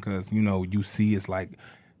American, because, you see it's like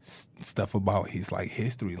stuff about his, like,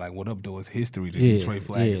 history. Like, What Up Though is history. The Detroit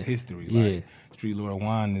flag is history. Like, Street Lord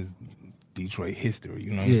Wine is Detroit history,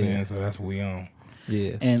 you know what I'm saying? So that's what we on.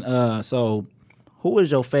 Yeah. And so who is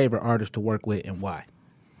your favorite artist to work with and why?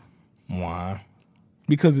 Why?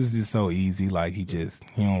 Because it's just so easy. Like, he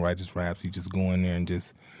don't write his raps. He just go in there and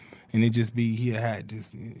it just be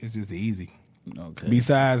it's just easy. Okay.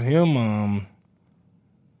 Besides him,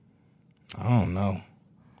 I don't know.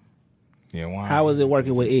 Yeah, why? How is it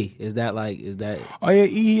working with E? Is that? Oh yeah,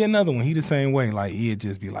 he another one. He the same way. Like, he'd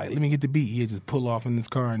just be like, "Let me get the beat." He'd just pull off in his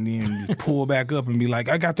car and then just pull back up and be like,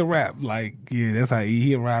 "I got the rap." Like, yeah, that's how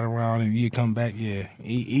he'd ride around and he'd come back. Yeah,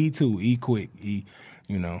 E too. E quick.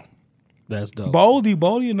 That's dope.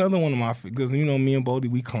 Boldy, another one of my, because me and Boldy,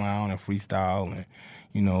 we clown and freestyle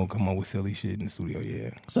and come up with silly shit in the studio.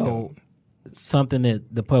 Yeah. So. Something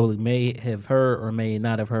that the public may have heard or may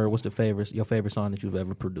not have heard. What's your favorite song that you've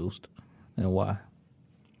ever produced, and why?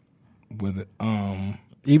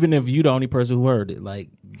 Even if you the only person who heard it, like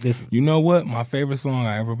this. You know what? My favorite song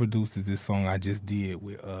I ever produced is this song I just did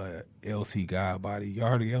with LC Godbody. Y'all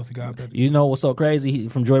heard of LC Godbody? You know what's so crazy? He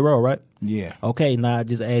from Joy Road, right? Yeah. Okay, now I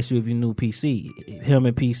just asked you if you knew PC. Him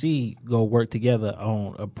and PC go work together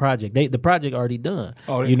on a project. The project already done.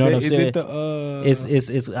 Oh, you know what I'm saying? Is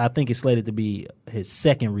it it's I think it's slated to be his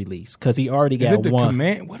second release because he already got one. Is it the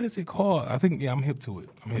Command? What is it called? I think I'm hip to it.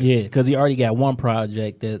 Yeah, because he already got one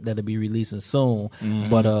project that'll be releasing soon. Mm-hmm.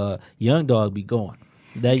 But Young Dog be going.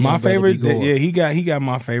 My favorite, he got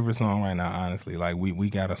my favorite song right now. Honestly, like we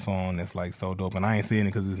got a song that's like so dope, and I ain't saying it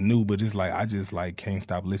because it's new, but it's like I just like can't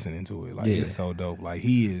stop listening to it. Like it's so dope. Like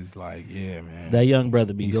he is like man. That young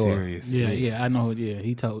brother be he's going. Serious. Yeah, I know. Yeah,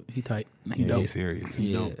 he tight. He dope. He's serious.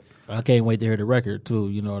 Yeah. I can't wait to hear the record too.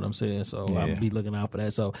 You know what I'm saying? So I'll be looking out for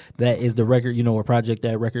that. So that is the record. You know what project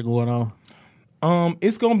that record going on?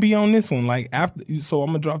 It's gonna be on this one. Like after, so I'm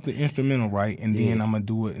gonna drop the instrumental, right, and then I'm gonna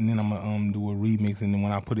do it, and then I'm gonna do a remix, and then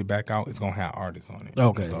when I put it back out, it's gonna have artists on it.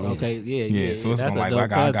 Okay, so, okay, yeah. So it's gonna like I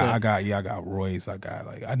got Royce, I got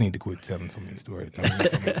like I need to quit telling so many stories. I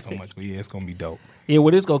mean, so much, but yeah, it's gonna be dope. Yeah,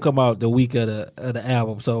 well, it's gonna come out the week of the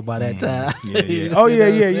album, so by that time, yeah. Oh yeah,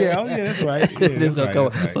 that's right. Yeah, this gonna come,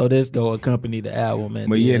 right. So this gonna accompany the album, and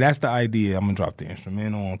but yeah, that's the idea. I'm gonna drop the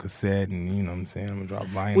instrumental on cassette, and you know what I'm saying. I'm gonna drop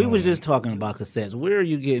vinyl. We was just talking about cassettes. Where are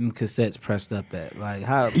you getting cassettes pressed up at? Like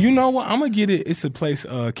how? You know what? I'm gonna get it. It's a place,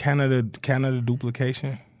 Canada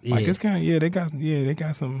Duplication. Like it's kind of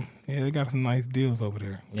they got some nice deals over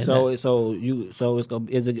there. So it's gonna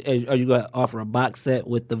are you gonna offer a box set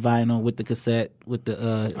with the vinyl, with the cassette, with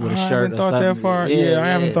the with a shirt? I haven't thought that far. I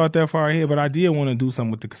haven't thought that far ahead, but I did want to do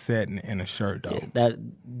something with the cassette and a shirt though. That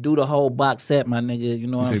do the whole box set, my nigga. You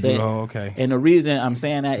know what I'm saying? Okay. And the reason I'm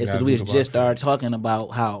saying that is because we just started talking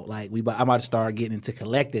about how like I'm about to start getting into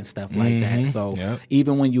collecting stuff like that. So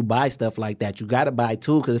even when you buy stuff like that, you gotta buy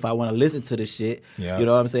too. Because if I want to listen to the shit, you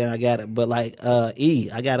know what I'm saying, I got it. But like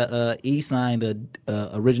I got a E signed a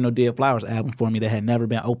original Dead Flowers album for me that had never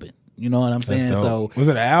been opened. You know what I'm saying? So was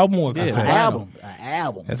it an album or an album? An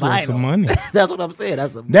album. That's worth some money. That's what I'm saying.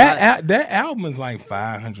 That album is like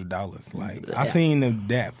 $500. Like I seen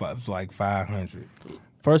that for like $500.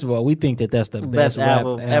 First of all, we think that's the best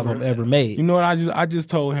album ever made. You know what? I just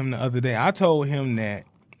told him the other day. I told him that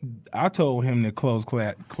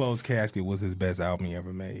Closed Casket was his best album he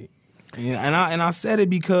ever made. Yeah, and I said it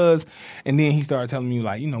because, and then he started telling me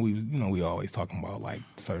like, we always talking about like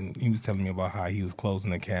certain. He was telling me about how he was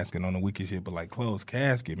closing the casket on the wicked shit, but like Closed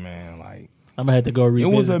Casket, man, like I'm gonna have to go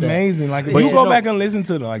revisit. It was amazing. Like but you go back and listen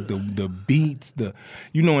to the beats,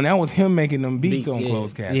 and that was him making them beats on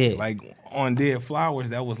Closed Casket. Like on Dead Flowers,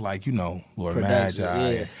 that was like Lord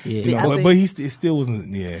Magi. See, but he still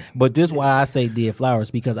wasn't. Yeah. But this is why I say Dead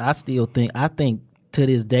Flowers, because I think. To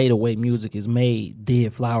this day, the way music is made,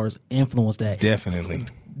 Dead Flowers influenced that. Definitely.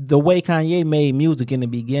 The way Kanye made music in the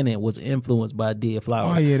beginning was influenced by Dead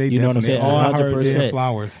Flowers. Oh yeah, they you know what I'm saying? 100%. Dead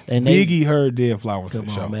Flowers. And Biggie heard Dead Flowers for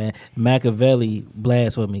sure. Man. Machiavelli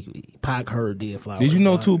blasphemy. Pac heard Dead Flowers. Did you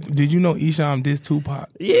know Esham dissed Tupac?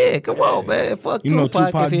 Yeah, come on, man. Fuck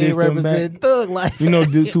Tupac if he represent Thug Life.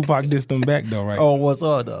 Tupac dissed him back though, right? Oh, what's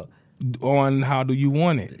up though? On How Do You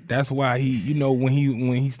Want It. That's why he, when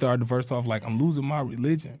he started the verse off like I'm losing my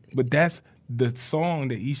religion, but that's the song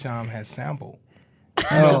that Esham has sampled.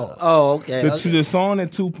 Okay. The song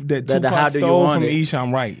that Tupac stole from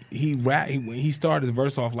Esham, right? He started his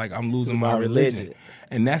verse off like I'm losing my religion.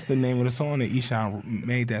 And that's the name of the song that Esham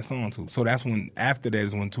made that song to. So that's after that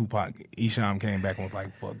is when Esham came back and was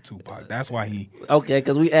like, fuck Tupac. That's why he... Okay,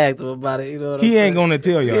 because we asked him about it, He ain't going to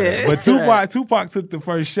tell y'all that. But Tupac took the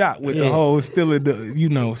first shot with the whole still in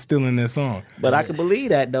that song. But I can believe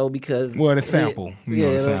that, though, because... Well, the sample.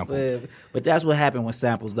 The sample. But that's what happened with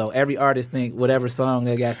samples, though. Every artist think whatever song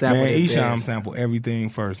they got sampled. Man, Esham sampled everything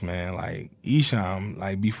first, man. Like, Esham,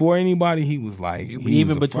 like, before anybody, he was like... He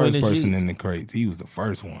was the first person in the crates. He was the first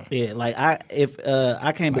one. Yeah, like, I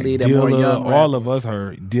can't believe that more young rappers. All of us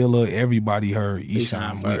heard Dilla, everybody heard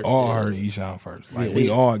Esham. We all heard Esham first. Like, we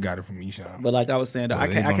all got it from Esham. But like I was saying, though, I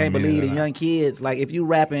can't believe the young kids, like, if you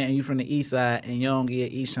rapping and you from the east side and you don't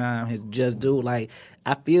get Esham his just due, like,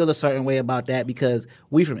 I feel a certain way about that because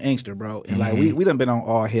we from Inkster, bro. And like we done been on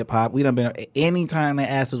all hip hop. We done been anytime they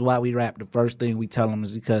ask us why we rap, the first thing we tell them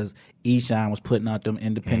is because Esham was putting out them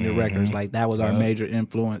independent records. Like that was our major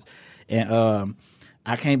influence. And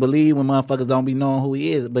I can't believe when motherfuckers don't be knowing who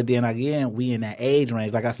he is. But then again, we in that age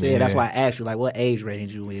range. Like I said, that's why I asked you, like, what age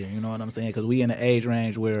range you in? You know what I'm saying? Because we in the age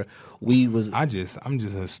range where we was. I'm just a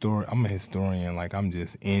historian. I'm a historian. Like I'm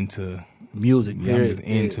just into music. Yeah, I'm just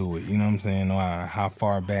into it. You know what I'm saying? No matter how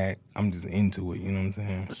far back, I'm just into it. You know what I'm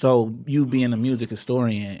saying? So you being a music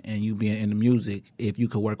historian and you being into music, if you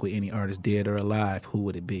could work with any artist, dead or alive, who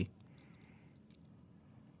would it be?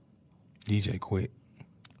 DJ Quick.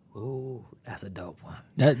 Ooh, that's a dope one.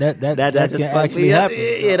 That just actually happen.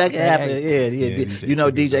 Yeah, that can happen. Yeah. You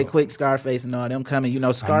know, DJ Quick, Scarface, and all them coming. You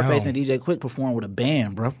know, Scarface and DJ Quick perform with a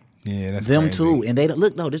band, bro. Yeah, that's them crazy. too. And they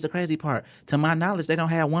look. No, this is the crazy part. To my knowledge, they don't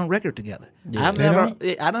have one record together. Yeah.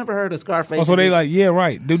 I never heard of Scarface. Oh, so they like, yeah,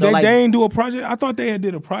 right. They ain't do a project. I thought they had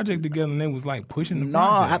did a project together and they was like pushing the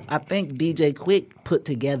project. I think DJ Quick put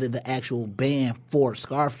together the actual band for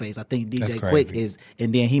Scarface. I think DJ Quick is,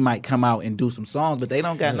 and then he might come out and do some songs, but they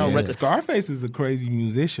don't got no record. Scarface is a crazy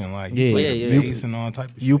musician. Like, he plays bass and all type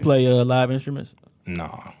of shit. You play live instruments?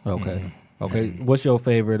 Nah. Okay. Mm-hmm. Okay, what's your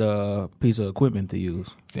favorite piece of equipment to use?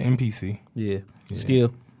 The MPC. Yeah.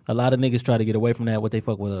 Skill. A lot of niggas try to get away from that. What they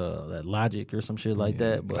fuck with that Logic or some shit like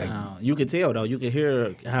that. But you can tell though. You can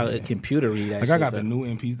hear how a computer read that. Like I got the new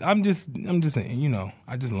MPC. I'm just saying, you know,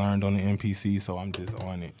 I just learned on the MPC, so I'm just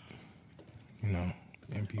on it. You know.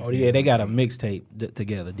 MPC. Oh yeah, they got a mixtape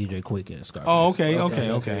together, DJ Quick and Scarface. Oh, okay.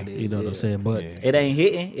 You know what I'm saying? But it ain't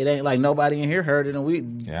hitting. It ain't like nobody in here heard it,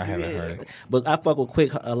 and I haven't heard it. But I fuck with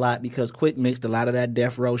Quick a lot because Quick mixed a lot of that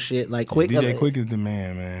death row shit. Like Quick, DJ Quick is the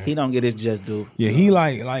man. He don't get his just due. Yeah, he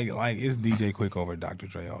like it's DJ Quick over Dr.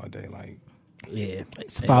 Dre all day. Like, yeah,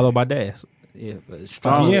 it's followed by Daz. Yeah,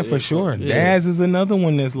 for sure. Yeah. Daz is another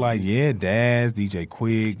one that's like, Daz, DJ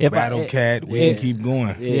Quick, Battle Cat. We can keep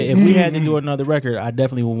going. Yeah, if we had to do another record, I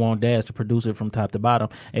definitely would want Daz to produce it from top to bottom.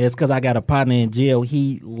 And it's because I got a partner in jail.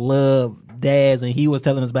 He loved Daz, and he was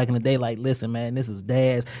telling us back in the day, like, listen, man, this is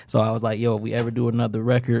Daz. So I was like, yo, if we ever do another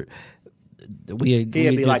record, he'd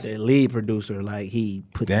be like a lead producer. Like, he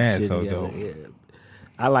put that shit together. Dope. Yeah.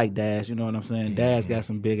 I like Dash, you know what I'm saying? Dash got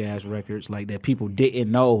some big ass records like that people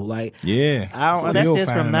didn't know. Like, that's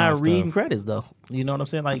just from not reading credits though. You know what I'm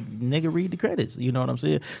saying? Like, nigga, read the credits. You know what I'm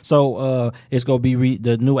saying? So it's gonna be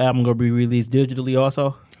the new album gonna be released digitally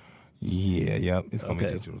also. Yeah, it's gonna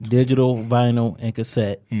be digital, vinyl, and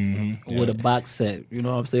cassette with a box set. You know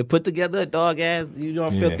what I'm saying? Put together a dog ass. You know,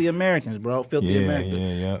 Filthy Americans, bro. Filthy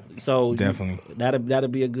Americans. Yeah. So definitely that'll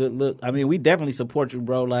be a good look. I mean, we definitely support you,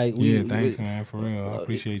 bro. Like, thanks, man, for real. I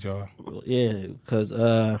appreciate y'all. Yeah, because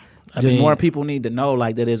more people need to know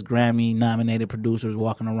like that there's Grammy nominated producers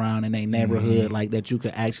walking around in their neighborhood, like that you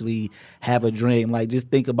could actually have a dream. Like, just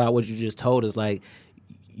think about what you just told us, like.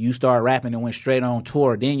 You start rapping and went straight on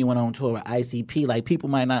tour. Then you went on tour with ICP. Like, people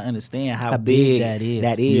might not understand how big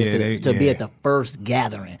that is to be at the first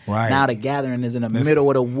gathering. Right. Now the gathering is in the middle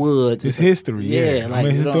of the woods. It's history. Yeah, like,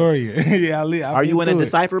 I'm a historian. Are you in a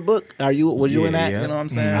Decipher book? Was you in that? Yeah. You know what I'm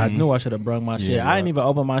saying? I knew I should have brung my shit. I ain't even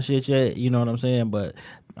opened my shit yet. You know what I'm saying? But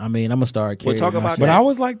I mean, I'm gonna start carrying. We'll talk about that. But I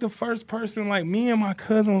was like the first person. Like, me and my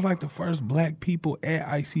cousin was like the first black people at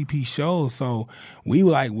ICP shows. So we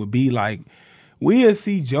would be like. We'd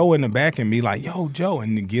see Joe in the back and be like, yo, Joe,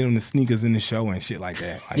 and to get him the sneakers in the show and shit like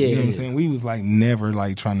that. Like, you know what I'm saying? We was like never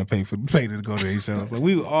like trying to pay to go to these shows. Like,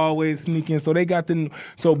 we would always sneak in. So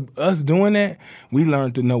so us doing that, we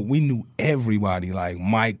learned to know, we knew everybody, like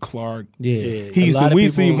Mike Clark. Yeah. We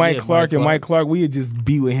see Mike Clark and Mike Clark, we'd just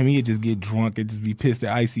be with him. He'd just get drunk and just be pissed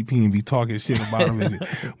at ICP and be talking shit about him.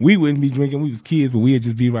 We wouldn't be drinking. We was kids, but we'd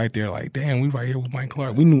just be right there like, damn, we right here with Mike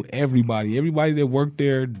Clark. We knew everybody. Everybody that worked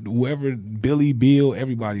there, whoever, Billy, Bill,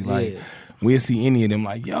 everybody, like, we'll see any of them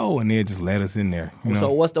like, yo, and they'll just let us in there. You know? So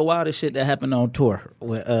what's the wildest shit that happened on tour?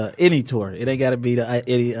 Any tour. It ain't got to be the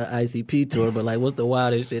ICP tour, but like, what's the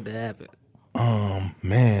wildest shit that happened?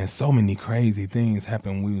 Man, so many crazy things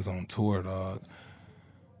happened when we was on tour, dog.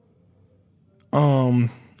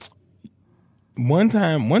 One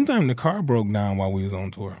time the car broke down while we was on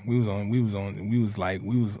tour. We was on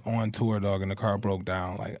tour, dog, and the car broke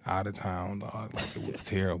down, like, out of town, dog. Like, it was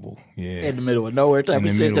terrible. Yeah. In the middle of nowhere type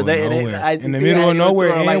of shit. In the middle of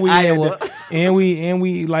nowhere. And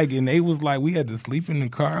we like, and they was like, we had to sleep in the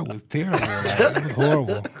car. It was terrible. Like, it was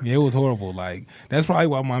horrible. Yeah, it was horrible. Like, that's probably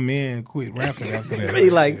why my man quit rapping after that. He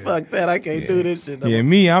like, fuck that, I can't do this shit. Yeah,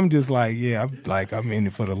 me, I'm just like, I'm in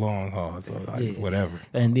it for the long haul, so like, whatever.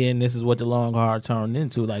 And then this is what the long haul turned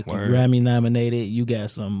into. Like, you Grammy nominated, you got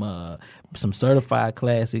some certified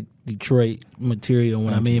classic Detroit material.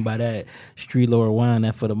 What I mean by that, Street Lord Wine,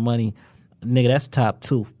 that For the Money, nigga, that's top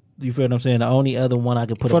 2. You feel what I'm saying? The only other one I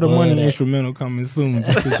could put For the Money instrumental coming soon.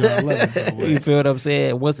 Just put your love it. You feel what I'm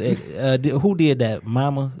saying? What's it? Who did that?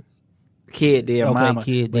 Mama? Kid did. Okay, Mama.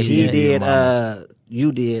 Kid but did. He did.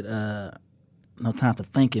 You did. No Time for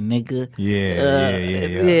Thinking, nigga.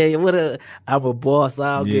 Yeah. I'm a boss.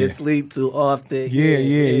 I'll get sleep too often. Yeah.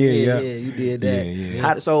 You did that.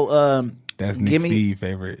 Yeah. That's Nick Speed's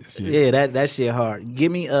favorite shit. Yeah, that shit hard.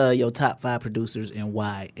 Give me your top 5 producers and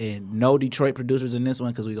why. And no Detroit producers in this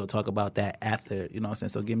one because we gonna talk about that after. You know what I'm saying?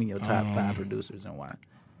 So give me your top 5 producers and why.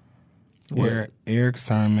 Eric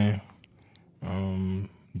Sermon,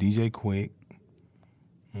 DJ Quick,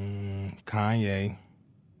 Kanye.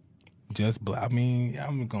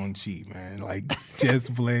 I'm gonna cheat, man. Like,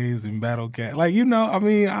 Just Blaze and Battle Cat. Like, I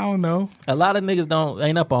don't know. A lot of niggas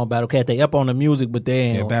ain't up on Battle Cat. They up on the music, but they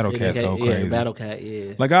ain't. Yeah, Battle Cat's so crazy. Yeah, Battle Cat,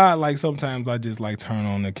 yeah. Like, sometimes I just like turn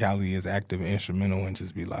on the Cali's active instrumental and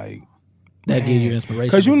just be like, that give you inspiration.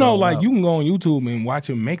 Because you can go on YouTube and watch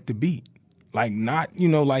him make the beat. Like not,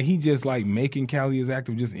 like he just like making Cali is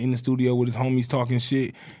Active just in the studio with his homies talking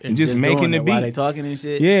shit and just making the beat. While they talking and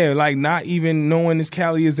shit? Yeah, like not even knowing this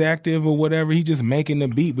Cali is Active or whatever. He just making the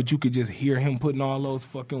beat, but you could just hear him putting all those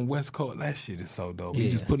fucking West Coast. That shit is so dope. He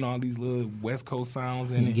just putting all these little West Coast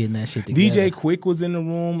sounds in it. Getting that shit together. DJ Quick was in the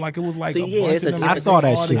room. Like it was like a bunch of them. I saw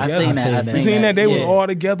that shit. I seen that. They was all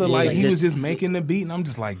together. Like he was just making the beat and I'm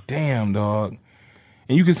just like, damn, dog.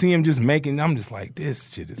 And you can see him just making. I'm just like,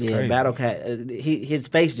 this shit is crazy. Yeah, Battle Cat. His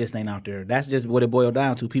face just ain't out there. That's just what it boiled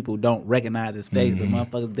down to. People don't recognize his face, but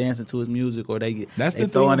motherfuckers dancing to his music or they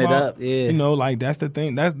throwing it up. Yeah, like that's the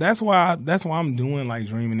thing. That's why I'm doing like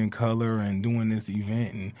Dreaming in Color and doing this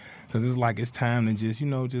event, and because it's like it's time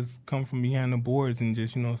to just come from behind the boards and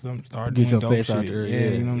just start doing dope face shit. Out there. Yeah,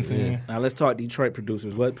 you know what I'm saying. Now let's talk Detroit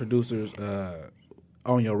producers. What producers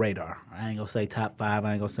on your radar? I ain't gonna say top 5.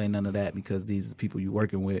 I ain't gonna say none of that because these are people you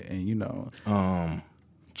working with, and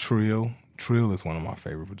Trill. Trill is one of my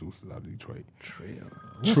favorite producers out of Detroit.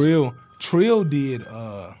 Trill did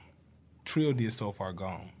So Far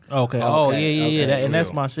Gone. Okay. Yeah. And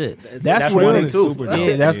that's my shit. That's one too.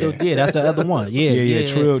 Yeah, that's the other one. Yeah.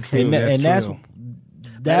 Trill. And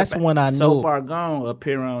that's when I knew. So Far Gone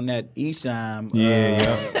appear on that Esham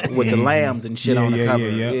with the lambs and shit on the cover.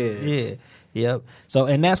 Yeah. Yep. So,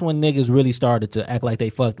 and that's when niggas really started to act like they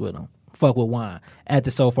fucked with Wine at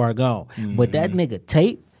the So Far Gone. But that nigga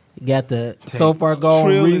Tape got the So Far Gone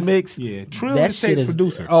remix. Trill is Tape's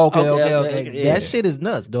producer. Okay. That shit is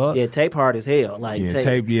nuts, dog. Yeah, Tape hard as hell. Like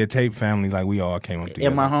Tape family, like we all came up together.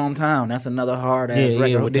 In my hometown, that's another hard ass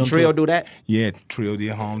record. Did Trill do that? Yeah, Trill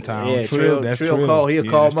did hometown. Yeah, Trill called. He'll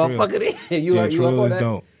call motherfucker in. You Trill is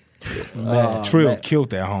dope. Trill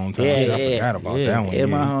killed that hometown. I forgot about that one.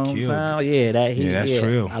 In my hometown, that's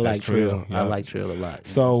Trill. I like Trill. I like Trill a lot.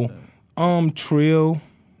 So, Trill,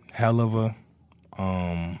 hell of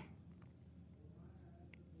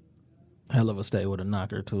a stay with a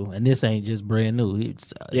knocker too, and this ain't just brand new. He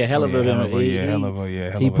definitely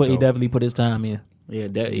put his time in.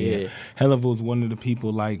 Hell of a was one of the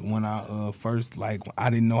people like when I first like I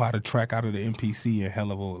didn't know how to track out of the MPC, and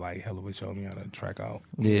Hell of a showed me how to track out.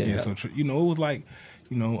 So it was like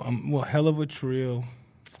Hell of a Trill.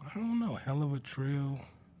 I don't know, Hell of a Trill.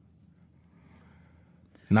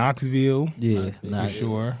 Knoxville, for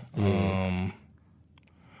sure.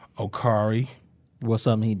 Okari. What's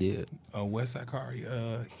something he did? West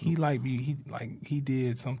Akari. He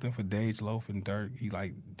did something for Dage Loaf and Dirk. He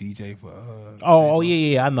like DJ for.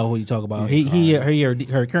 I know who you talk about.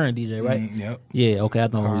 Her current DJ, right? Yep. Yeah. Okay, I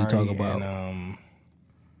know who you talk about. And,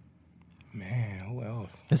 man, who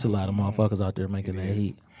else? There's a lot of motherfuckers out there making that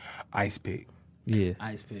heat. Ice Pick. Yeah.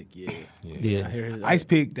 Ice Pick. Yeah. Ice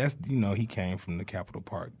Pick. That's he came from the Capitol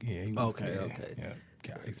Park. Yeah. He was, okay. Yeah.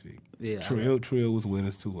 Ice Pick. Yeah. Trill was with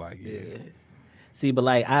us too. See, but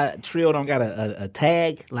like Trill don't got a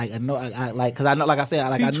tag. Like I know, because I know, like I said,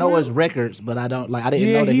 like I know his records, but I don't like. I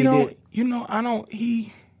didn't know that he did. I don't.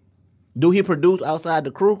 Do he produce outside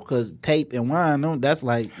the crew? Because Tape and Wine, that's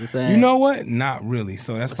like the same. You know what? Not really.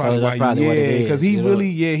 So that's probably why. Because he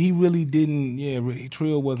really didn't. Yeah,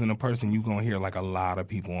 Trill wasn't a person you gonna hear like a lot of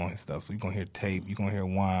people on his stuff. So you gonna hear Tape, you gonna hear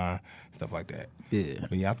Wine, stuff like that. Yeah,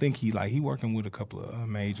 but I think he working with a couple of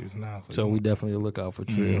majors now. So we definitely look out for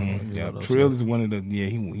Trill. Yeah, Trill is one of the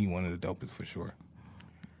he one of the dopest for sure.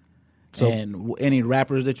 So, and any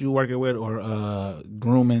rappers that you working with or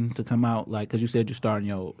grooming to come out, like, because you said you're starting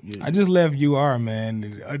your I just left UR, man.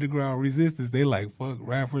 The Underground Resistance, they like, fuck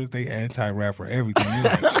rappers. They anti-rapper everything.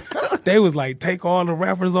 They was like, take all the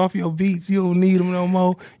rappers off your beats. You don't need them no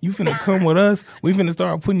more. You finna come with us. We finna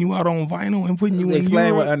start putting you out on vinyl and putting you in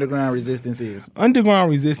Explain what Underground Resistance is.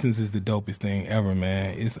 Underground Resistance is the dopest thing ever,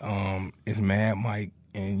 man. It's Mad Mike,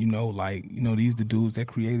 and these the dudes that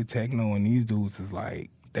created techno, and these dudes is like,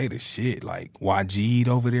 they the shit. Like Wajid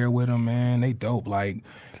over there with them, man. They dope. Like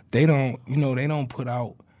they don't even put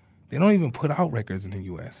out records in the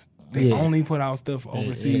US. They only put out stuff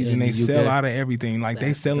overseas, and they sell out of everything. Like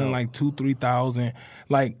they selling dope. Like 2,000-3,000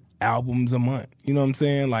 like albums a month. You know what I'm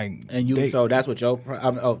saying? Like, and so that's what your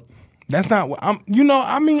That's not what I'm.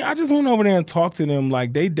 I just went over there and talked to them.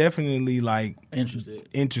 Like they definitely like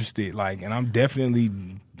interested. Like, and I'm definitely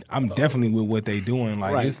with what they doing.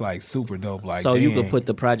 Like right. It's like super dope. Like so, you could put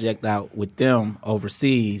the project out with them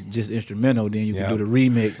overseas, just instrumental. Then you can do the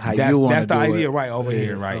remix how you want to do it. That's the idea, right over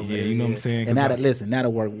here, right? Yeah, you know what I'm saying. And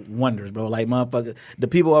that'll work wonders, bro. Like motherfucker, the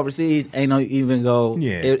people overseas ain't no even go.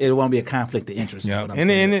 Yeah, it won't be a conflict of interest. Yeah,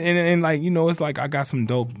 and like it's like I got some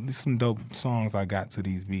dope songs I got to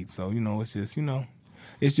these beats. So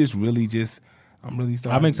it's just really just I'm really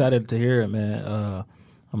starting. I'm excited to hear it, man.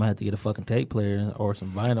 I'm gonna have to get a fucking tape player or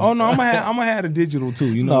some vinyl. Oh no, I'm gonna have a digital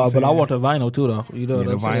too. You know, no, but I want the vinyl too, though. You know what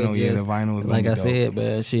I'm saying? Yeah, the vinyl is like I said,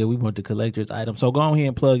 man. Shit, we want the collector's item. So go on here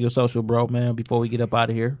and plug your social, bro, man. Before we get up out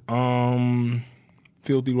of here.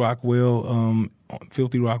 Filthy Rockwell.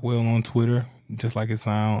 Filthy Rockwell on Twitter, just like it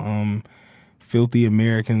sound. Filthy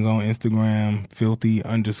Americans on Instagram. Filthy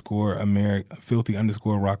 _Rockwell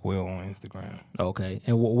on Instagram. Okay,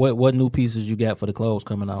 and what new pieces you got for the clothes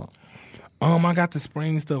coming out? I got the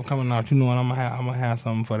spring stuff coming out. You know, and I'm gonna have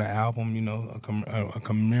something for the album. You know, a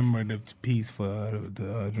commemorative piece for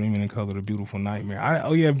the Dreaming in Color, the Beautiful Nightmare.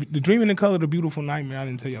 The Dreaming in Color, the Beautiful Nightmare. I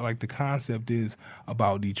didn't tell you. Like the concept is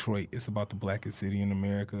about Detroit. It's about the blackest city in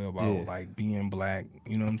America. About like being black.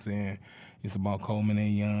 You know what I'm saying? It's about Coleman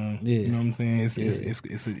and Young. Yeah. You know what I'm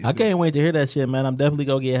saying? I can't wait to hear that shit, man. I'm definitely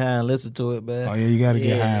gonna get high and listen to it, man. Oh yeah, you gotta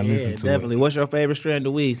get high and listen to it. Definitely. What's your favorite strand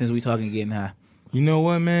of weed since we talking getting high? You know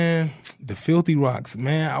what, man? The Filthy Rocks,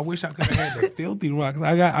 man. I wish I could have had the Filthy Rocks.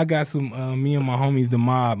 I got some. Me and my homies, the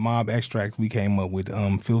Mob Extract. We came up with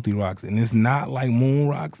Filthy Rocks, and it's not like Moon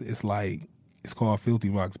Rocks. It's called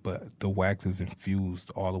Filthy Rocks, but the wax is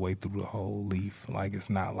infused all the way through the whole leaf. Like it's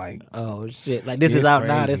not like shit. Like this is out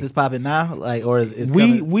crazy. Now. This is popping now. Like or is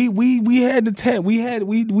we had the test.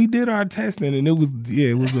 We did our testing, and it was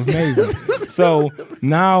amazing. So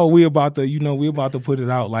now we about to put it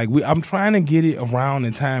out. Like I'm trying to get it around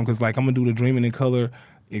in time because like I'm gonna do the Dreaming in Color,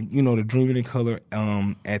 the Dreaming in Color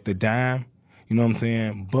at the Dime. You know what I'm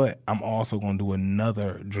saying? But I'm also gonna do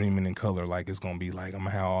another Dreaming in Color. Like it's gonna be like I'm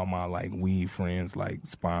gonna have all my like weed friends like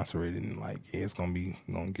sponsor it and like it's gonna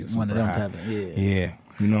get super one of them high. type of, yeah.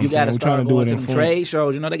 You know what you I'm saying? We're trying to do it in trade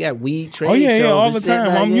shows. You know they got weed trade shows. Yeah, all the shit, time.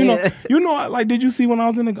 Like, you know. Like, did you see when I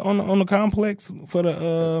was on the complex for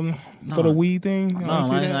the for the weed thing?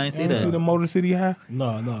 I ain't see that. See the Motor City High?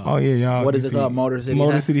 No. Oh yeah, y'all. What is it called? Motor City High?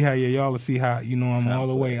 Motor City High. Yeah, y'all will see how I'm all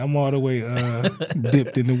the way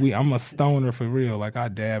dipped in the weed. I'm a stoner for real. Like I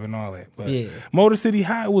dab and all that. But Motor City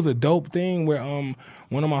High was a dope thing where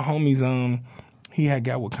one of my homies he had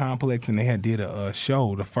got with Complex and they had did a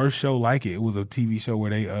show. The first show like it was a TV show where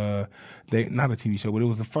they not a TV show, but it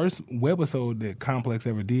was the first webisode that Complex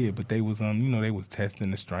ever did. But they was they was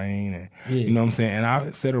testing the strain and you know what I'm saying. And I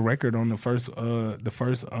set a record on the first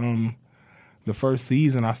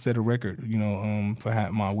season. I set a record, for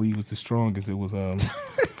how my weed was the strongest. It was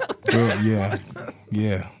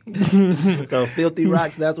yeah. So Filthy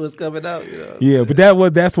Rocks, that's what's coming out. You know? Yeah,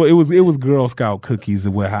 but that's what it was. It was Girl Scout cookies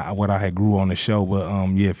what I had grew on the show. But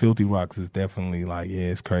Filthy Rocks is definitely like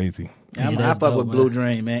it's crazy. I fuck with Blue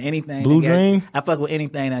Dream, man. Anything Blue Dream. I fuck with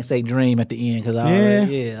anything that say Dream at the end because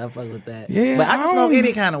I fuck with that. Yeah, but I can smoke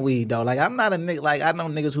any kind of weed though. Like I'm not a nigga. Like I know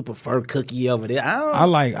niggas who prefer cookie over there. I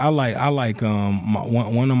like one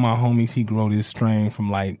of my homies. He grew this strain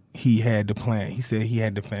from like he had the plant. He said he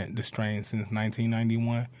had the strain since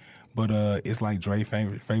 1991, but it's like Dre's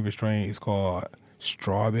favorite strain. It's called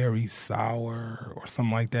Strawberry Sour or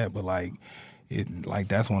something like that. But like.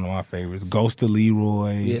 That's one of my favorites. Ghost of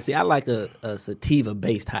Leroy. Yeah, see, I like a sativa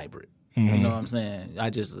based hybrid. Mm-hmm. You know what I'm saying? I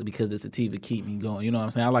just because the sativa keep me going. You know what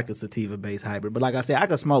I'm saying? I like a sativa based hybrid. But like I said, I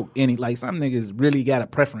could smoke any. Like some niggas really got a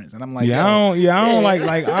preference, and I'm like, I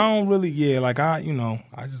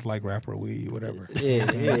just like rapper weed, whatever.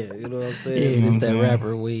 Yeah. You know what I'm saying? It's that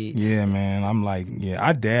rapper weed. Yeah, man. I'm like,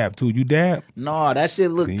 I dab too. You dab? No, that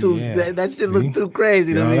shit look look too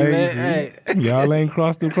crazy to me, man. Hey. Y'all ain't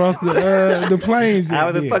crossed the plains yet.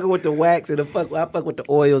 I was fucking with the wax and I fuck with the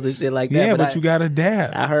oils and shit like that. Yeah, but you gotta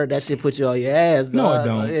dab. I heard that shit put you on your ass, dog. No, it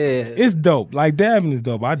don't. Yeah. It's dope. Like, dabbing is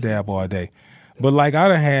dope. I dab all day. But, like, I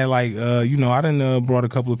done had, like, I done brought a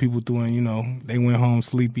couple of people through and, they went home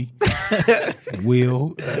sleepy.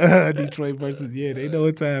 Will. Detroit versus, they know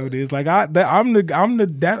what time it is. Like, I'm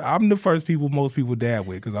the first people most people dab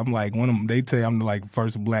with because I'm, like, they tell you I'm the, like,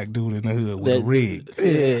 first black dude in the hood with a rig.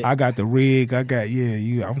 Yeah. I got the rig.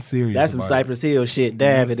 I'm serious. That's some Cypress Hill shit,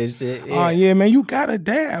 dabbing and shit. Yeah. Oh, yeah, man, you gotta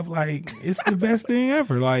dab. Like, it's the best thing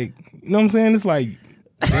ever. Like, you know what I'm saying? It's like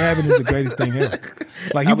dabbing is the greatest thing ever.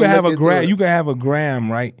 Like you can have a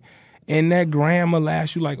gram, right? And that gram will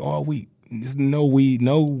last you like all week. There's no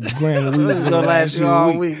gram of weed is gonna last you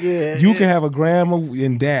all week. Yeah, you can have a gram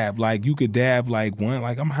and dab. Like you could dab like one.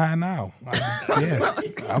 Like I'm high now.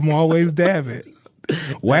 I'm always dabbing.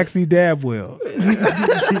 Waxy dab well.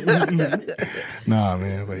 Nah,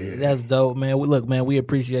 man, but yeah. That's dope, man. Look, man, we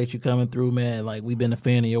appreciate you coming through, man. Like we've been a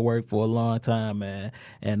fan of your work for a long time, man.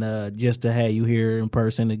 And just to have you here in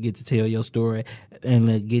person to get to tell your story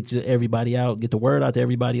and get everybody out, get the word out to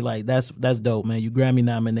everybody, like that's dope, man. You Grammy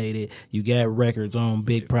nominated, you got records on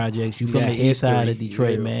big projects. You from the east side of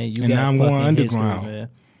Detroit, man. I'm going underground, history, man.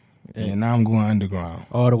 And now I'm going underground.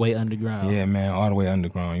 All the way underground. Yeah, man, all the way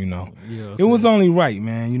underground, you know. Yeah, it was only right,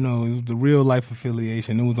 man. You know, it was the real life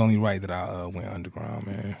affiliation. It was only right that I went underground,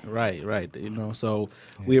 man. Right. You know, so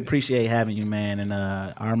we appreciate having you, man. And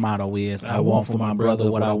our motto is, I want for my brother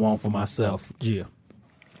what I want for myself. Yeah.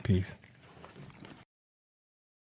 Peace.